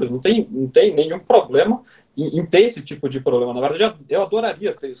pouco os juros, não tem nenhum problema em ter esse tipo de problema. Na verdade, eu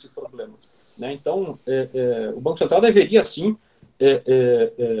adoraria ter esse problema. Né? Então, o Banco Central deveria, sim,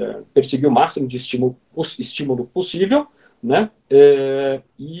 perseguir o máximo de estímulo possível, né?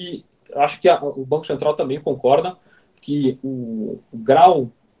 E acho que o Banco Central também concorda que o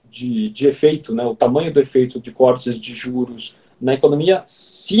grau de efeito, né, o tamanho do efeito de cortes de juros na economia,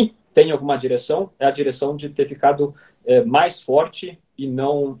 se tem alguma direção, é a direção de ter ficado mais forte e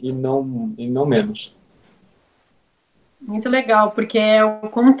não menos. Muito legal, porque é o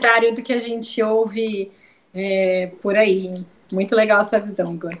contrário do que a gente ouve por aí. Muito legal a sua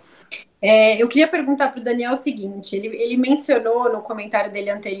visão, Igor. Eu queria perguntar para o Daniel o seguinte, ele mencionou no comentário dele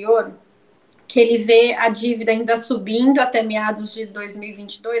anterior que ele vê a dívida ainda subindo até meados de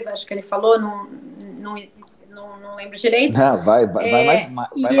 2022, acho que ele falou, não lembro direito. Não, vai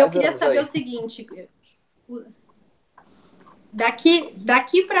mais. E eu queria saber o seguinte,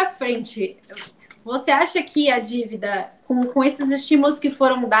 daqui para frente, você acha que a dívida, com esses estímulos que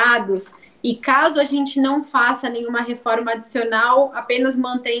foram dados, e caso a gente não faça nenhuma reforma adicional, apenas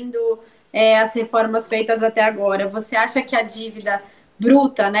mantendo as reformas feitas até agora, você acha que a dívida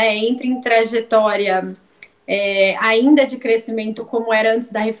bruta, né, entra em trajetória ainda de crescimento como era antes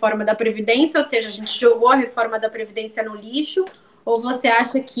da reforma da Previdência, ou seja, a gente jogou a reforma da Previdência no lixo, ou você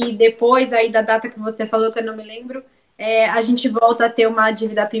acha que depois aí da data que você falou, que eu não me lembro, a gente volta a ter uma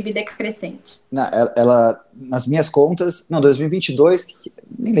dívida PIB decrescente? Não, ela, nas minhas contas, 2022,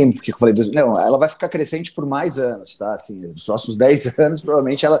 nem lembro porque eu falei, não, ela vai ficar crescente por mais anos, tá? Assim, nos próximos 10 anos,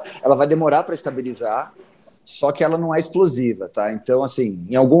 provavelmente ela vai demorar para estabilizar, só que ela não é explosiva, tá? Então, assim,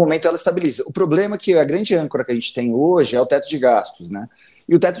 em algum momento ela estabiliza. O problema é que a grande âncora que a gente tem hoje é o teto de gastos, né?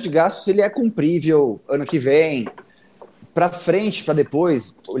 E o teto de gastos, ele é cumprível ano que vem. Para frente, para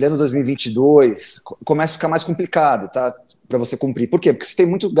depois, olhando 2022, começa a ficar mais complicado, tá? Para você cumprir. Por quê? Porque você tem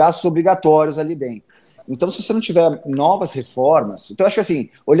muitos gastos obrigatórios ali dentro. Então, se você não tiver novas reformas... Então, eu acho que, assim,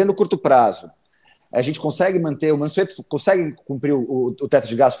 olhando o curto prazo, a gente consegue manter, o Mansueto consegue cumprir o teto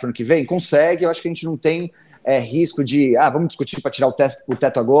de gastos para o ano que vem? Consegue, eu acho que a gente não tem risco de, vamos discutir para tirar o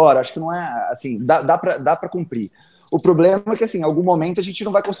teto agora, acho que não é, assim, dá para cumprir. O problema é que, assim, em algum momento a gente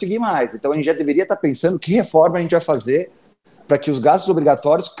não vai conseguir mais, então a gente já deveria estar pensando que reforma a gente vai fazer para que os gastos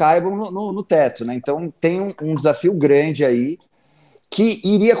obrigatórios caibam no teto, né? Então tem um desafio grande aí que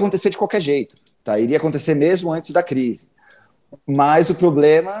iria acontecer de qualquer jeito, tá? Iria acontecer mesmo antes da crise. Mas o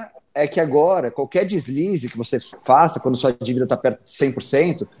problema é que agora, qualquer deslize que você faça quando sua dívida está perto de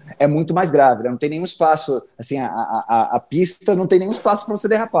 100%, é muito mais grave, né? Não tem nenhum espaço, assim, a pista não tem nenhum espaço para você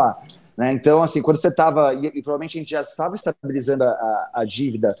derrapar, né? Então, assim, quando você estava, e provavelmente a gente já estava estabilizando a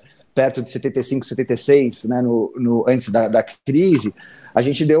dívida perto de 75, 76, né, antes da crise, a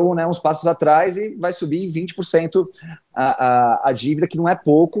gente deu, né, uns passos atrás e vai subir 20% a dívida, que não é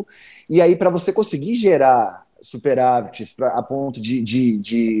pouco, e aí para você conseguir gerar superávites a ponto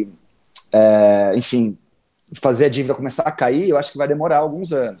enfim, fazer a dívida começar a cair, eu acho que vai demorar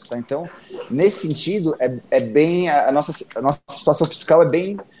alguns anos, tá? Então, nesse sentido, a nossa situação fiscal é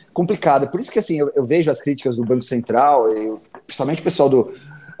bem complicada. Por isso que, assim, eu vejo as críticas do Banco Central, principalmente o pessoal do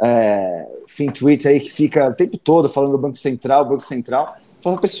FinTwit aí, que fica o tempo todo falando do Banco Central,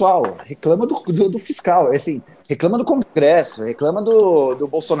 fala, pessoal, reclama do fiscal, assim, reclama do Congresso, reclama do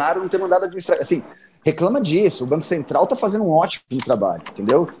Bolsonaro não ter mandado administrar, assim, reclama disso, o Banco Central está fazendo um ótimo trabalho,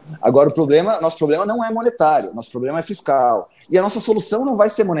 entendeu? Agora, nosso problema não é monetário, nosso problema é fiscal. E a nossa solução não vai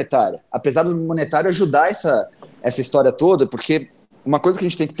ser monetária, apesar do monetário ajudar essa história toda, porque uma coisa que a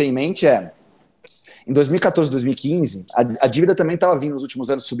gente tem que ter em mente é, em 2014, 2015, a dívida também estava vindo nos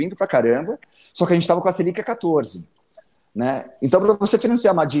últimos anos subindo para caramba, só que a gente estava com a Selic a 14%. Né? Então, para você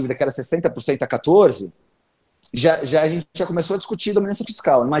financiar uma dívida que era 60% a 14%, a gente já começou a discutir dominância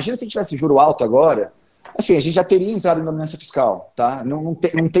fiscal. Imagina se a gente tivesse juro alto agora, assim, a gente já teria entrado em dominância fiscal, tá? Não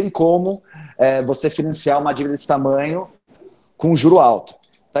tem como você financiar uma dívida desse tamanho com juro alto.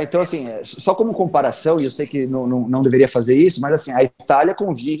 Tá? Então, assim, só como comparação, e eu sei que não deveria fazer isso, mas assim, a Itália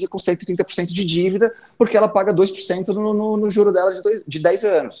convive com 130% de dívida porque ela paga 2% no juro dela de 10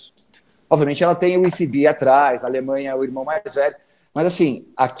 anos. Obviamente, ela tem o ECB atrás, a Alemanha é o irmão mais velho. Mas, assim,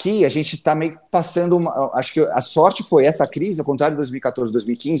 aqui a gente está meio passando acho que a sorte foi essa crise, ao contrário de 2014,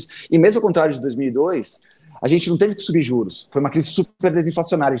 2015, e mesmo ao contrário de 2002, a gente não teve que subir juros. Foi uma crise super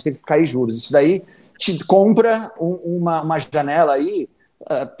desinflacionária, a gente teve que cair juros. Isso daí te compra uma janela aí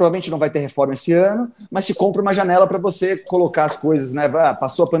provavelmente não vai ter reforma esse ano, mas se compra uma janela para você colocar as coisas, né?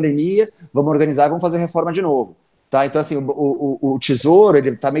 Passou a pandemia, vamos organizar, vamos fazer reforma de novo. Tá? Então, assim, o Tesouro, ele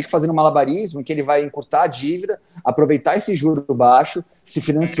está meio que fazendo um malabarismo em que ele vai encurtar a dívida, aproveitar esse juro baixo, se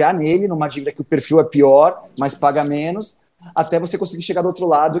financiar nele, numa dívida que o perfil é pior, mas paga menos, até você conseguir chegar do outro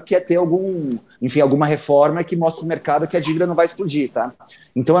lado, que é ter alguma reforma que mostre para o mercado que a dívida não vai explodir. Tá?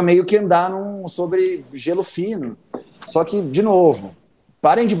 Então, é meio que andar sobre gelo fino. Só que, de novo,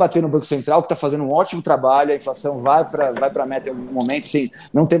 parem de bater no Banco Central, que está fazendo um ótimo trabalho, a inflação vai para a meta em algum momento, assim,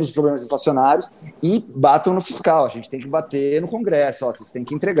 não temos problemas inflacionários, e batam no fiscal. A gente tem que bater no Congresso, vocês têm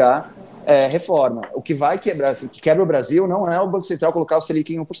que entregar reforma. O que vai quebrar, assim, que quebra o Brasil não é o Banco Central colocar o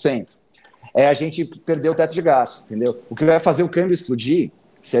Selic em 1%. É a gente perder o teto de gastos, entendeu? O que vai fazer o câmbio explodir,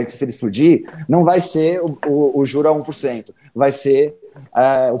 se ele explodir, não vai ser o juro a 1%, vai ser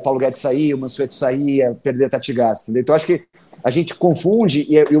o Paulo Guedes sair, o Mansueto sair, perder o teto de gastos, entendeu? Então, acho que a gente confunde,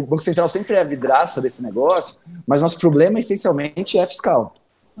 e o Banco Central sempre é a vidraça desse negócio, mas nosso problema, essencialmente, é fiscal.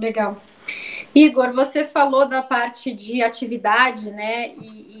 Legal. Igor, você falou da parte de atividade, né,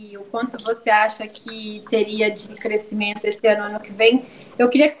 e o quanto você acha que teria de crescimento esse ano que vem. Eu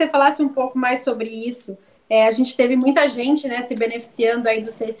queria que você falasse um pouco mais sobre isso. A gente teve muita gente, né, se beneficiando aí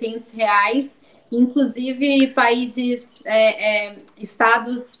dos R$600, inclusive países,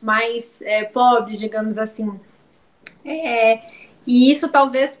 estados mais pobres, digamos assim. E isso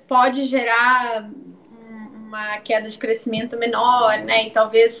talvez pode gerar uma queda de crescimento menor, né? E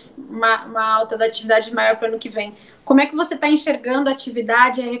talvez uma alta da atividade maior para o ano que vem. Como é que você está enxergando a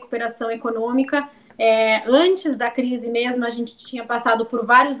atividade e a recuperação econômica? Antes da crise mesmo, a gente tinha passado por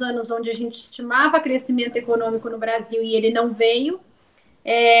vários anos onde a gente estimava crescimento econômico no Brasil e ele não veio.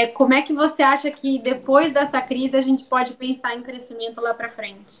 Como é que você acha que depois dessa crise a gente pode pensar em crescimento lá para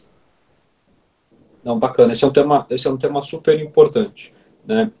frente? Não, bacana. Esse é um tema super importante,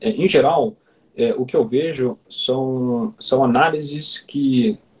 né? Em geral, o que eu vejo são análises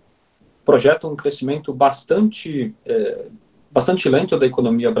que projetam um crescimento bastante lento da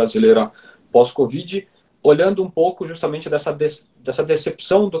economia brasileira pós-Covid, olhando um pouco justamente dessa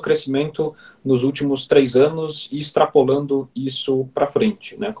decepção do crescimento nos últimos 3 anos e extrapolando isso para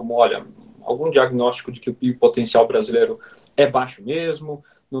frente, né? Como, olha, algum diagnóstico de que o PIB potencial brasileiro é baixo mesmo,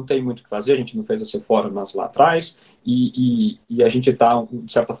 não tem muito o que fazer, a gente não fez as reformas lá atrás, e a gente está,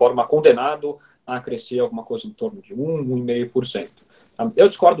 de certa forma, condenado a crescer alguma coisa em torno de 1,5%. Eu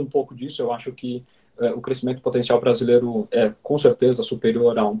discordo um pouco disso, eu acho que o crescimento potencial brasileiro é, com certeza,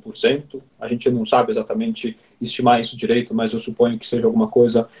 superior a 1%. A gente não sabe exatamente estimar isso direito, mas eu suponho que seja alguma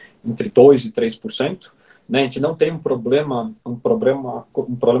coisa entre 2% e 3%. Né? A gente não tem um problema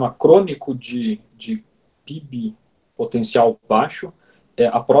crônico de PIB potencial baixo.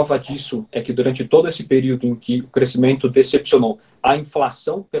 A prova disso é que durante todo esse período em que o crescimento decepcionou, a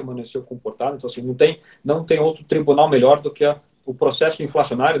inflação permaneceu comportada. Então, assim, não tem outro tribunal melhor do que o processo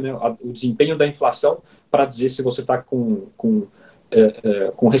inflacionário, né, o desempenho da inflação, para dizer se você está com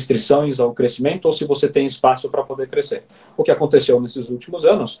restrições ao crescimento ou se você tem espaço para poder crescer. O que aconteceu nesses últimos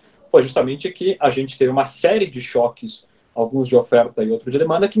anos foi justamente que a gente teve uma série de choques, alguns de oferta e outros de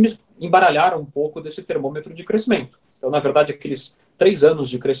demanda, que embaralharam um pouco desse termômetro de crescimento. Então, na verdade, aqueles 3 anos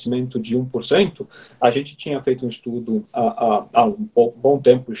de crescimento de 1%, a gente tinha feito um estudo há um bom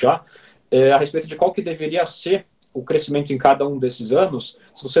tempo já, a respeito de qual que deveria ser o crescimento em cada um desses anos,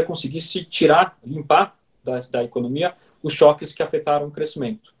 se você conseguisse limpar da economia os choques que afetaram o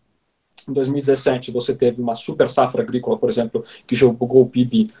crescimento. Em 2017, você teve uma super safra agrícola, por exemplo, que jogou o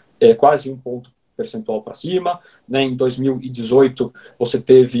PIB quase 1 ponto percentual para cima. Né? Em 2018, você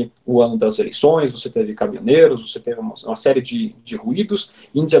teve o ano das eleições, você teve caminhoneiros, você teve uma série de ruídos.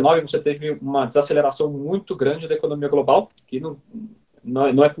 E em 2019, você teve uma desaceleração muito grande da economia global, que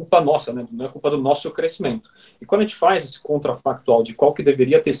não é culpa nossa, né? Não é culpa do nosso crescimento. E quando a gente faz esse contrafactual de qual que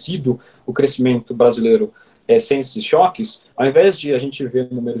deveria ter sido o crescimento brasileiro sem esses choques, ao invés de a gente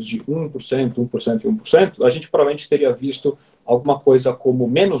ver números de 1%, 1% e 1%, a gente provavelmente teria visto alguma coisa como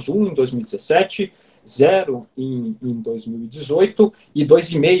 -1 em 2017, 0 em 2018 e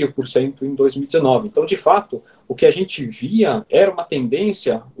 2,5% em 2019. Então, de fato, o que a gente via era uma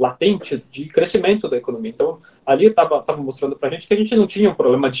tendência latente de crescimento da economia. Então, ali estava mostrando para a gente que a gente não tinha um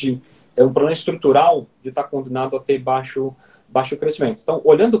problema estrutural de estar condenado a ter baixo crescimento. Então,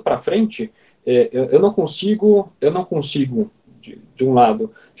 olhando para frente, eu não consigo de um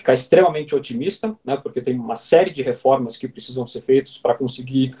lado, ficar extremamente otimista, né, porque tem uma série de reformas que precisam ser feitas para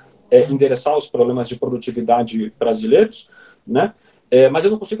conseguir endereçar os problemas de produtividade brasileiros, né? Mas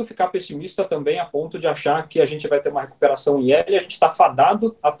eu não consigo ficar pessimista também a ponto de achar que a gente vai ter uma recuperação em L, e a gente está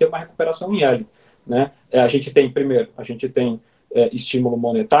fadado a ter uma recuperação em L. Né? A gente tem estímulo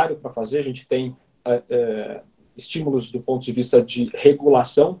monetário para fazer, a gente tem estímulos do ponto de vista de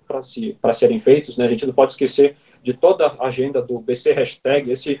regulação para serem feitos, né? A gente não pode esquecer de toda a agenda do BC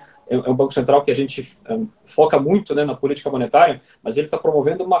Hashtag. Esse é um Banco Central que a gente foca muito, né, na política monetária, mas ele está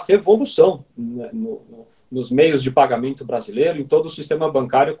promovendo uma revolução, né, nos meios de pagamento brasileiro, em todo o sistema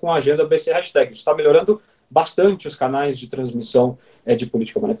bancário, com a agenda BC Hashtag. Isso está melhorando bastante os canais de transmissão de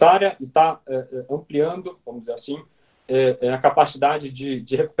política monetária e está ampliando, vamos dizer assim, a capacidade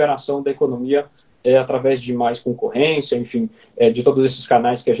de recuperação da economia através de mais concorrência, enfim, de todos esses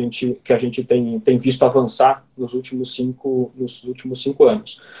canais que a gente tem visto avançar nos últimos 5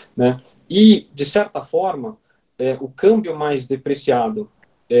 anos, né? E, de certa forma, o câmbio mais depreciado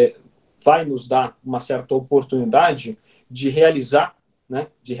vai nos dar uma certa oportunidade de realizar, né,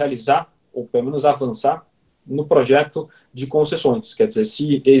 ou pelo menos avançar, no projeto de concessões. Quer dizer,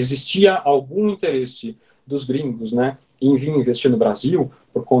 se existia algum interesse dos gringos, né, em vir investir no Brasil,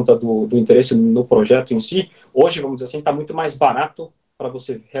 por conta do interesse no projeto em si, hoje, vamos dizer assim, está muito mais barato para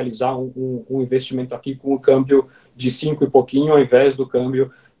você realizar um investimento aqui com o câmbio de 5 e pouquinho, ao invés do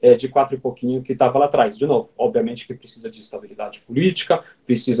câmbio de 4 e pouquinho que estava lá atrás. De novo, obviamente que precisa de estabilidade política,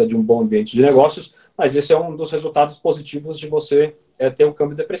 precisa de um bom ambiente de negócios, mas esse é um dos resultados positivos de você ter o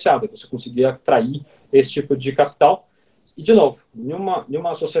câmbio depreciado, você conseguir atrair esse tipo de capital. E, de novo, em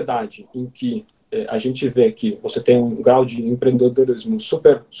uma sociedade em que a gente vê que você tem um grau de empreendedorismo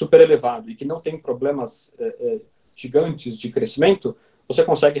super, super elevado e que não tem problemas gigantes de crescimento, você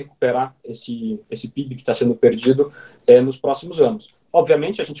consegue recuperar esse PIB que está sendo perdido nos próximos anos.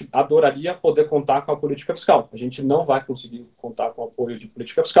 Obviamente, a gente adoraria poder contar com a política fiscal. A gente não vai conseguir contar com o apoio de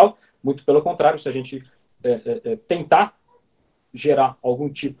política fiscal, muito pelo contrário, se a gente tentar gerar algum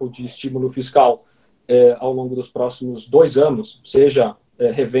tipo de estímulo fiscal ao longo dos próximos 2 anos, seja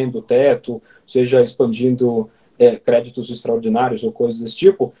revendo o teto, seja expandindo créditos extraordinários ou coisas desse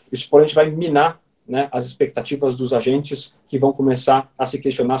tipo, isso provavelmente vai minar, né, as expectativas dos agentes que vão começar a se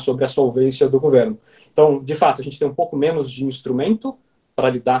questionar sobre a solvência do governo. Então, de fato, a gente tem um pouco menos de instrumento para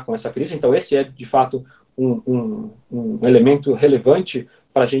lidar com essa crise, então esse é, de fato, um elemento relevante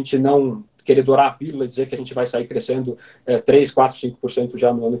para a gente não querer dourar a pílula e dizer que a gente vai sair crescendo 3, 4, 5%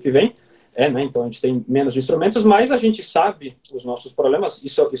 já no ano que vem. Né? Então, a gente tem menos instrumentos, mas a gente sabe os nossos problemas,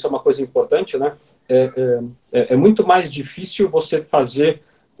 isso é uma coisa importante, né? É muito mais difícil você fazer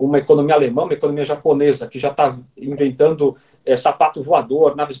uma economia alemã, uma economia japonesa, que já está inventando sapato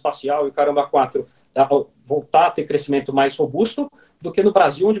voador, nave espacial e caramba 4, voltar a ter crescimento mais robusto, do que no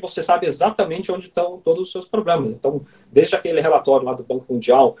Brasil, onde você sabe exatamente onde estão todos os seus problemas. Então, desde aquele relatório lá do Banco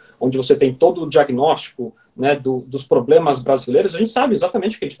Mundial, onde você tem todo o diagnóstico, né, dos problemas brasileiros, a gente sabe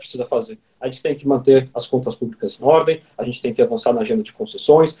exatamente o que a gente precisa fazer. A gente tem que manter as contas públicas em ordem, a gente tem que avançar na agenda de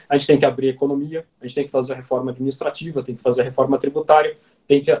concessões, a gente tem que abrir a economia, a gente tem que fazer a reforma administrativa, tem que fazer a reforma tributária,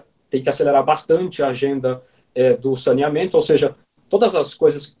 tem que acelerar bastante a agenda do saneamento, ou seja, todas as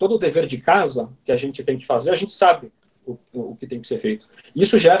coisas, todo o dever de casa que a gente tem que fazer, a gente sabe o que tem que ser feito.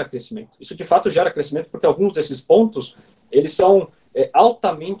 Isso gera crescimento. Isso, de fato, gera crescimento porque alguns desses pontos, eles são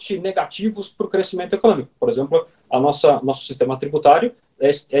altamente negativos para o crescimento econômico. Por exemplo, nosso sistema tributário é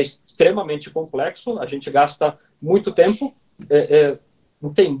extremamente complexo, a gente gasta muito tempo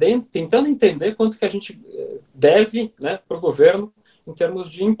tentando entender quanto que a gente deve, né, para o governo em termos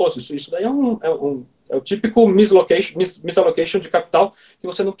de impostos. Isso daí é o típico misallocation de capital que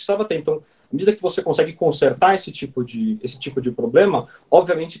você não precisava ter. Então, à medida que você consegue consertar esse tipo de problema,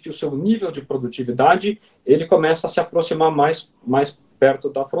 obviamente que o seu nível de produtividade ele começa a se aproximar mais perto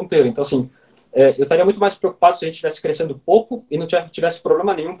da fronteira. Então, assim, eu estaria muito mais preocupado se a gente estivesse crescendo pouco e não tivesse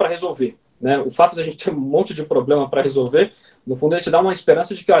problema nenhum para resolver, né? O fato de a gente ter um monte de problema para resolver, no fundo, ele te dá uma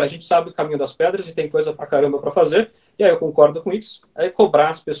esperança de que, olha, a gente sabe o caminho das pedras e tem coisa para caramba para fazer, e aí eu concordo com isso, cobrar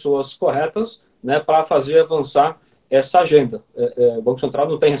as pessoas corretas, né, para fazer avançar essa agenda. O Banco Central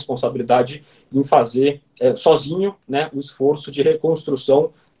não tem responsabilidade em fazer sozinho, né, o esforço de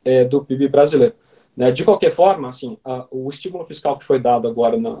reconstrução do PIB brasileiro. Né? De qualquer forma, assim, o estímulo fiscal que foi dado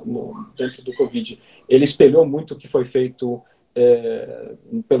agora dentro do Covid, ele espelhou muito o que foi feito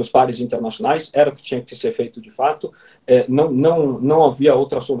pelos pares internacionais, era o que tinha que ser feito de fato. Não havia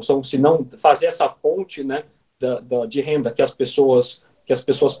outra solução senão fazer essa ponte, né, de renda que as pessoas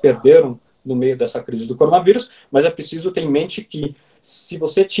perderam no meio dessa crise do coronavírus, mas é preciso ter em mente que se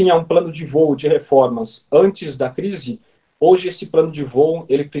você tinha um plano de voo de reformas antes da crise, hoje esse plano de voo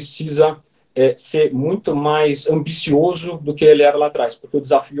ele precisa ser muito mais ambicioso do que ele era lá atrás, porque o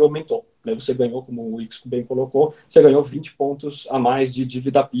desafio aumentou. Né? Você ganhou, como o Ix bem colocou, você ganhou 20 pontos a mais de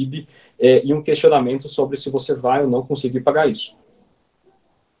dívida PIB e um questionamento sobre se você vai ou não conseguir pagar isso.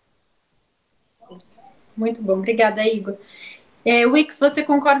 Muito bom, obrigada, Igor. Wix, você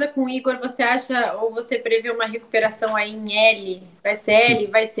concorda com o Igor? Você acha ou você prevê uma recuperação aí em L? Vai ser L,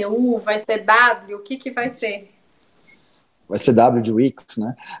 vai ser U, vai ser W? O que vai ser? Vai ser W de Wix,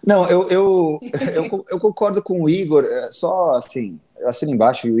 né? Não, eu concordo com o Igor, só assim, eu assino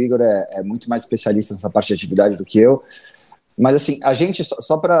embaixo e o Igor é muito mais especialista nessa parte de atividade do que eu, mas assim, a gente,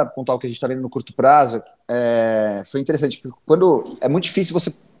 só para apontar o que a gente está vendo no curto prazo, foi interessante, porque quando é muito difícil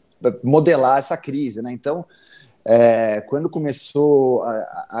você modelar essa crise, né? Então, quando começou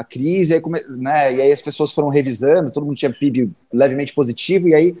a crise, né, e aí as pessoas foram revisando, todo mundo tinha PIB levemente positivo,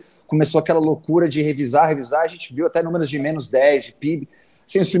 e aí começou aquela loucura de revisar, a gente viu até números de -10 de PIB.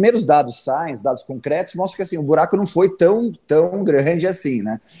 Assim, os primeiros dados saem, os dados concretos, mostram que assim, o buraco não foi tão grande assim,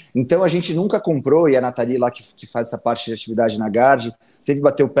 né? Então a gente nunca comprou, e a Nathalie lá que faz essa parte de atividade na Gard, sempre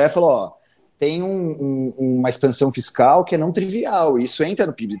bateu o pé e falou, ó, tem uma expansão fiscal que é não trivial, e isso entra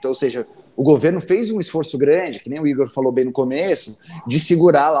no PIB. Então, ou seja, o governo fez um esforço grande, que nem o Igor falou bem no começo, de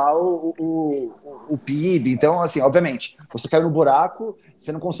segurar lá o PIB. Então, assim, obviamente, você caiu no buraco,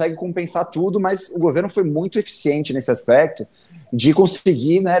 você não consegue compensar tudo, mas o governo foi muito eficiente nesse aspecto de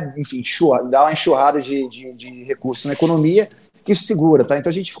conseguir, né, enfim, dar uma enxurrada de recursos na economia que segura, tá? Então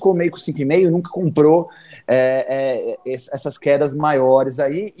a gente ficou meio com 5,5, nunca comprou essas quedas maiores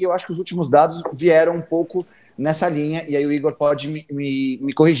aí, e eu acho que os últimos dados vieram um pouco nessa linha, e aí o Igor pode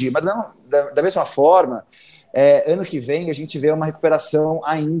me corrigir. Mas não, da mesma forma, ano que vem a gente vê uma recuperação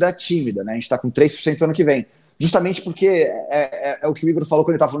ainda tímida, né? A gente está com 3% ano que vem, justamente porque é o que o Igor falou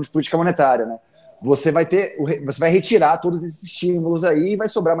quando ele estava falando de política monetária, né? Você vai retirar todos esses estímulos aí e vai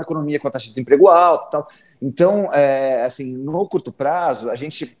sobrar uma economia com a taxa de desemprego alta e tal. Então, assim, no curto prazo, a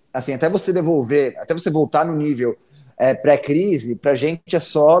gente, assim, até você voltar no nível pré-crise, para a gente é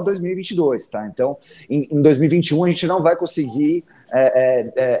só 2022, tá? Então, em 2021 a gente não vai conseguir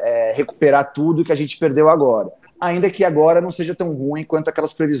recuperar tudo que a gente perdeu agora. Ainda que agora não seja tão ruim quanto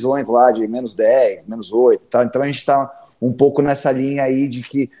aquelas previsões lá de -10, -8, tá? Então a gente está um pouco nessa linha aí de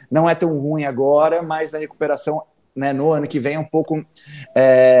que não é tão ruim agora, mas a recuperação, né, no ano que vem é um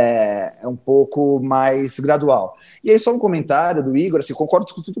pouco mais gradual. E aí só um comentário do Igor, assim,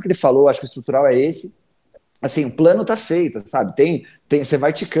 concordo com tudo que ele falou, acho que o estrutural é esse. Assim, o plano tá feito, sabe? Você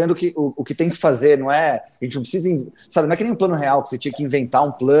vai ticando o que tem que fazer, não é? A gente não precisa, sabe? Não é que nem um plano real que você tinha que inventar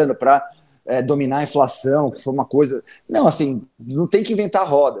um plano para dominar a inflação, que foi uma coisa. Não, assim, não tem que inventar a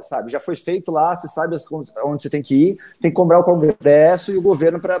roda, sabe? Já foi feito lá, você sabe onde você tem que ir, tem que cobrar o Congresso e o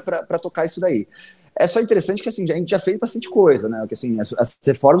governo para tocar isso daí. É só interessante que assim, a gente já fez bastante coisa, né? Porque, assim, as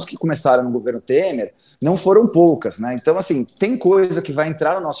reformas que começaram no governo Temer não foram poucas, né? Então, assim, tem coisa que vai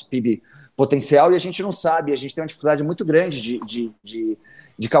entrar no nosso PIB potencial e a gente não sabe, a gente tem uma dificuldade muito grande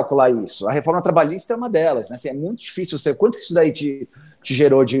de calcular isso. A reforma trabalhista é uma delas, né? Assim, é muito difícil você. Quanto que isso daí te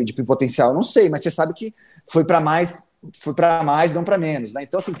gerou de potencial? Não sei, mas você sabe que foi para mais, não para menos, né?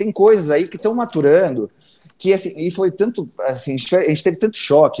 Então, assim, tem coisas aí que estão maturando que, assim, e foi tanto, assim, a gente teve tanto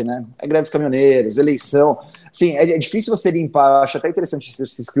choque, né? A greve dos caminhoneiros, eleição, assim, é difícil você limpar, acho até interessante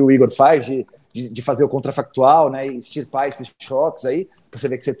isso que o Igor faz, de fazer o contrafactual, né, e extirpar esses choques aí, pra você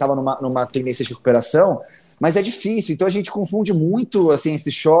ver que você estava numa tendência de recuperação, mas é difícil, então a gente confunde muito, assim,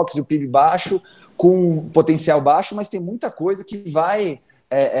 esses choques e o PIB baixo com potencial baixo, mas tem muita coisa que vai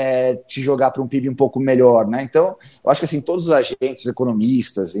te jogar para um PIB um pouco melhor, né? Então, eu acho que, assim, todos os agentes,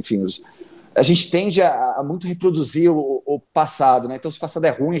 economistas, enfim, a gente tende a muito reproduzir o passado, né? Então, se o passado é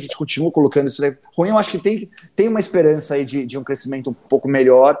ruim, a gente continua colocando isso aí ruim. Eu acho que tem uma esperança aí de um crescimento um pouco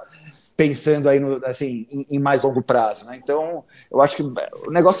melhor, pensando aí assim, em mais longo prazo, né? Então, eu acho que o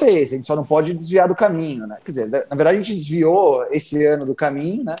negócio é esse, a gente só não pode desviar do caminho, né? Quer dizer, na verdade, a gente desviou esse ano do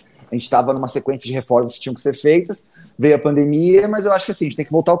caminho, né? A gente estava numa sequência de reformas que tinham que ser feitas, veio a pandemia, mas eu acho que assim, a gente tem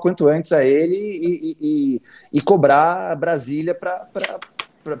que voltar o quanto antes a ele e cobrar Brasília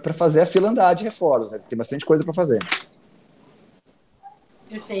para fazer a fila andar de reformas, né? Tem bastante coisa para fazer.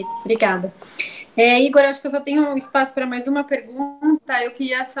 Perfeito, obrigada. Igor, acho que eu só tenho espaço para mais uma pergunta. Eu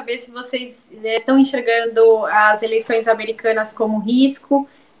queria saber se vocês estão enxergando as eleições americanas como risco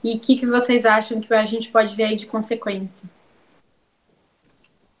e o que vocês acham que a gente pode ver aí de consequência.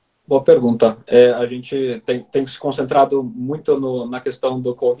 Boa pergunta. A gente tem se concentrado muito na questão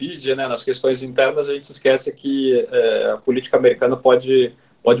do Covid, né? Nas questões internas, a gente esquece que a política americana pode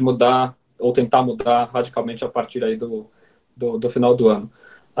mudar ou tentar mudar radicalmente a partir aí do final do ano.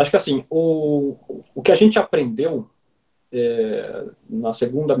 Acho que assim, o que a gente aprendeu na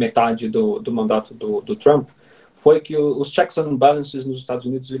segunda metade do mandato do Trump foi que os checks and balances nos Estados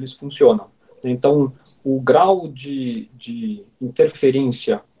Unidos eles funcionam. Então, o grau de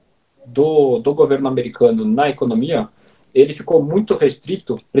interferência do governo americano na economia, ele ficou muito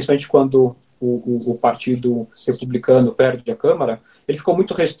restrito, principalmente quando o Partido Republicano perde a Câmara, ele ficou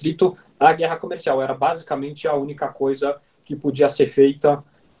muito restrito à guerra comercial. Era basicamente a única coisa que podia ser feita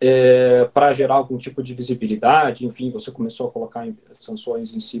para gerar algum tipo de visibilidade. Enfim, você começou a colocar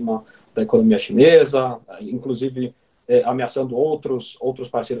sanções em cima da economia chinesa, inclusive ameaçando outros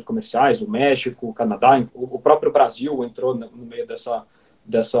parceiros comerciais, o México, o Canadá, o próprio Brasil entrou no meio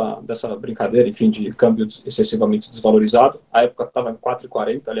dessa brincadeira, enfim, de câmbio excessivamente desvalorizado. A época estava em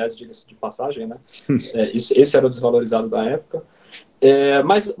 4,40, aliás, diga-se de passagem, né? Esse era o desvalorizado da época.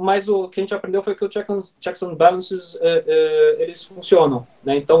 Mas o que a gente aprendeu foi que o checks and balances eles funcionam,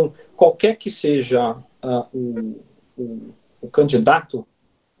 né? Então, qualquer que seja o candidato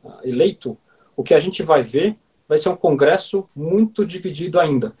eleito, o que a gente vai ver vai ser um Congresso muito dividido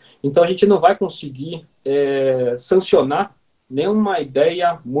ainda. Então, a gente não vai conseguir sancionar nenhuma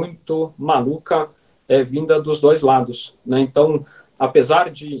ideia muito maluca vinda dos dois lados, né? Então, apesar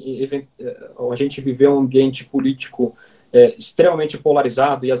de a gente viver um ambiente político extremamente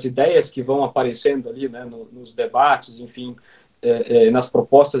polarizado e as ideias que vão aparecendo ali, né, nos debates, enfim, nas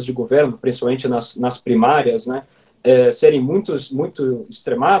propostas de governo, principalmente nas primárias, né, serem muito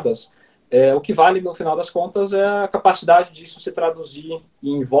extremadas, o que vale, no final das contas, é a capacidade disso se traduzir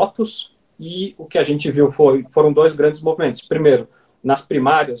em votos, e o que a gente viu foram dois grandes movimentos. Primeiro, nas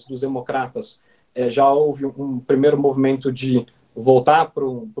primárias dos democratas, já houve um primeiro movimento de voltar para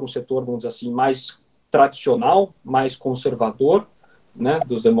um setor, vamos dizer assim, mais tradicional, mais conservador, né,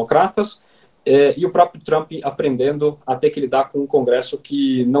 dos democratas, e o próprio Trump aprendendo a ter que lidar com um Congresso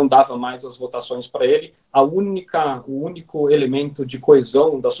que não dava mais as votações para ele. O único elemento de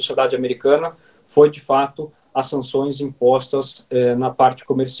coesão da sociedade americana foi, de fato, as sanções impostas na parte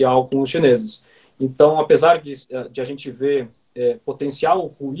comercial com os chineses. Então, apesar de a gente ver potencial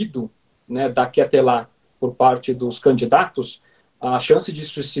ruído, né, daqui até lá por parte dos candidatos, a chance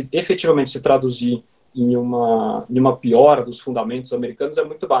disso efetivamente se traduzir em uma piora dos fundamentos americanos é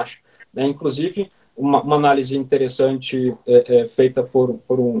muito baixa, né? Inclusive, uma análise interessante feita por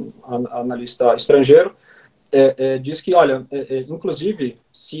um analista estrangeiro diz que, olha, inclusive,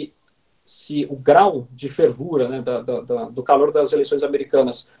 se o grau de fervura, né, do calor das eleições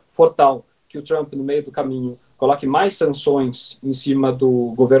americanas for tal que o Trump, no meio do caminho, coloque mais sanções em cima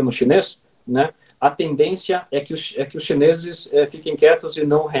do governo chinês, né, a tendência é que os chineses fiquem quietos e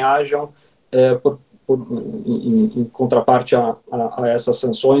não reajam em contraparte a essas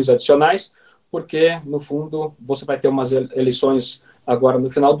sanções adicionais, porque, no fundo, você vai ter umas eleições agora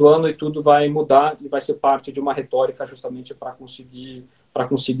no final do ano e tudo vai mudar e vai ser parte de uma retórica justamente para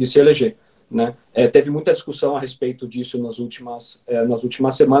conseguir se eleger, né? Teve muita discussão a respeito disso nas últimas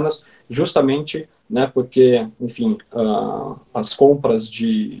semanas, justamente, né, porque, enfim, as compras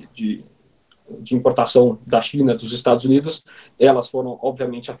de importação da China, dos Estados Unidos, elas foram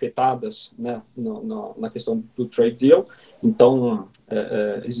obviamente afetadas, né, na questão do trade deal. Então,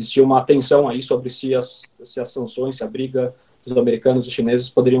 existia uma tensão aí sobre se as sanções, se a briga dos americanos e chineses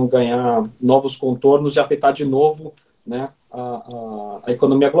poderiam ganhar novos contornos e afetar de novo, né, a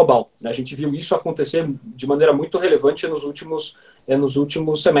economia global. A gente viu isso acontecer de maneira muito relevante nos últimos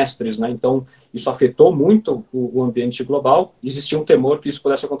semestres, né? Então, isso afetou muito o ambiente global. Existia um temor que isso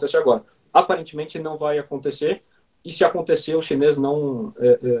pudesse acontecer agora. Aparentemente não vai acontecer, e se acontecer, o chinês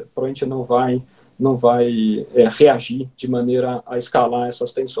provavelmente não vai reagir de maneira a escalar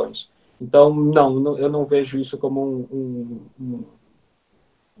essas tensões. Então, eu não vejo isso como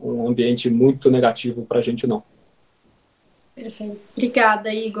um ambiente muito negativo para a gente, não. Perfeito.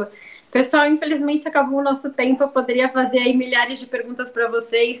 Obrigada, Igor. Pessoal, infelizmente acabou o nosso tempo. Eu poderia fazer aí milhares de perguntas para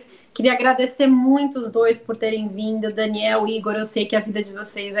vocês. Queria agradecer muito os dois por terem vindo. Daniel, Igor, eu sei que a vida de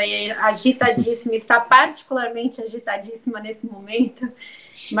vocês aí é agitadíssima, está particularmente agitadíssima nesse momento.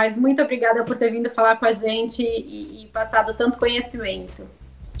 Mas muito obrigada por ter vindo falar com a gente e passado tanto conhecimento.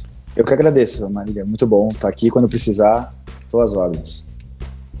 Eu que agradeço, Marília. Muito bom estar aqui. Quando precisar, estou às ordens.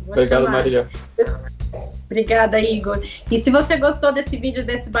 Obrigado, Marília. Obrigada, Igor. E se você gostou desse vídeo,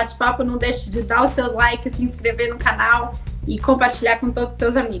 desse bate-papo, não deixe de dar o seu like, se inscrever no canal e compartilhar com todos os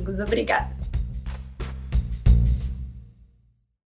seus amigos. Obrigada.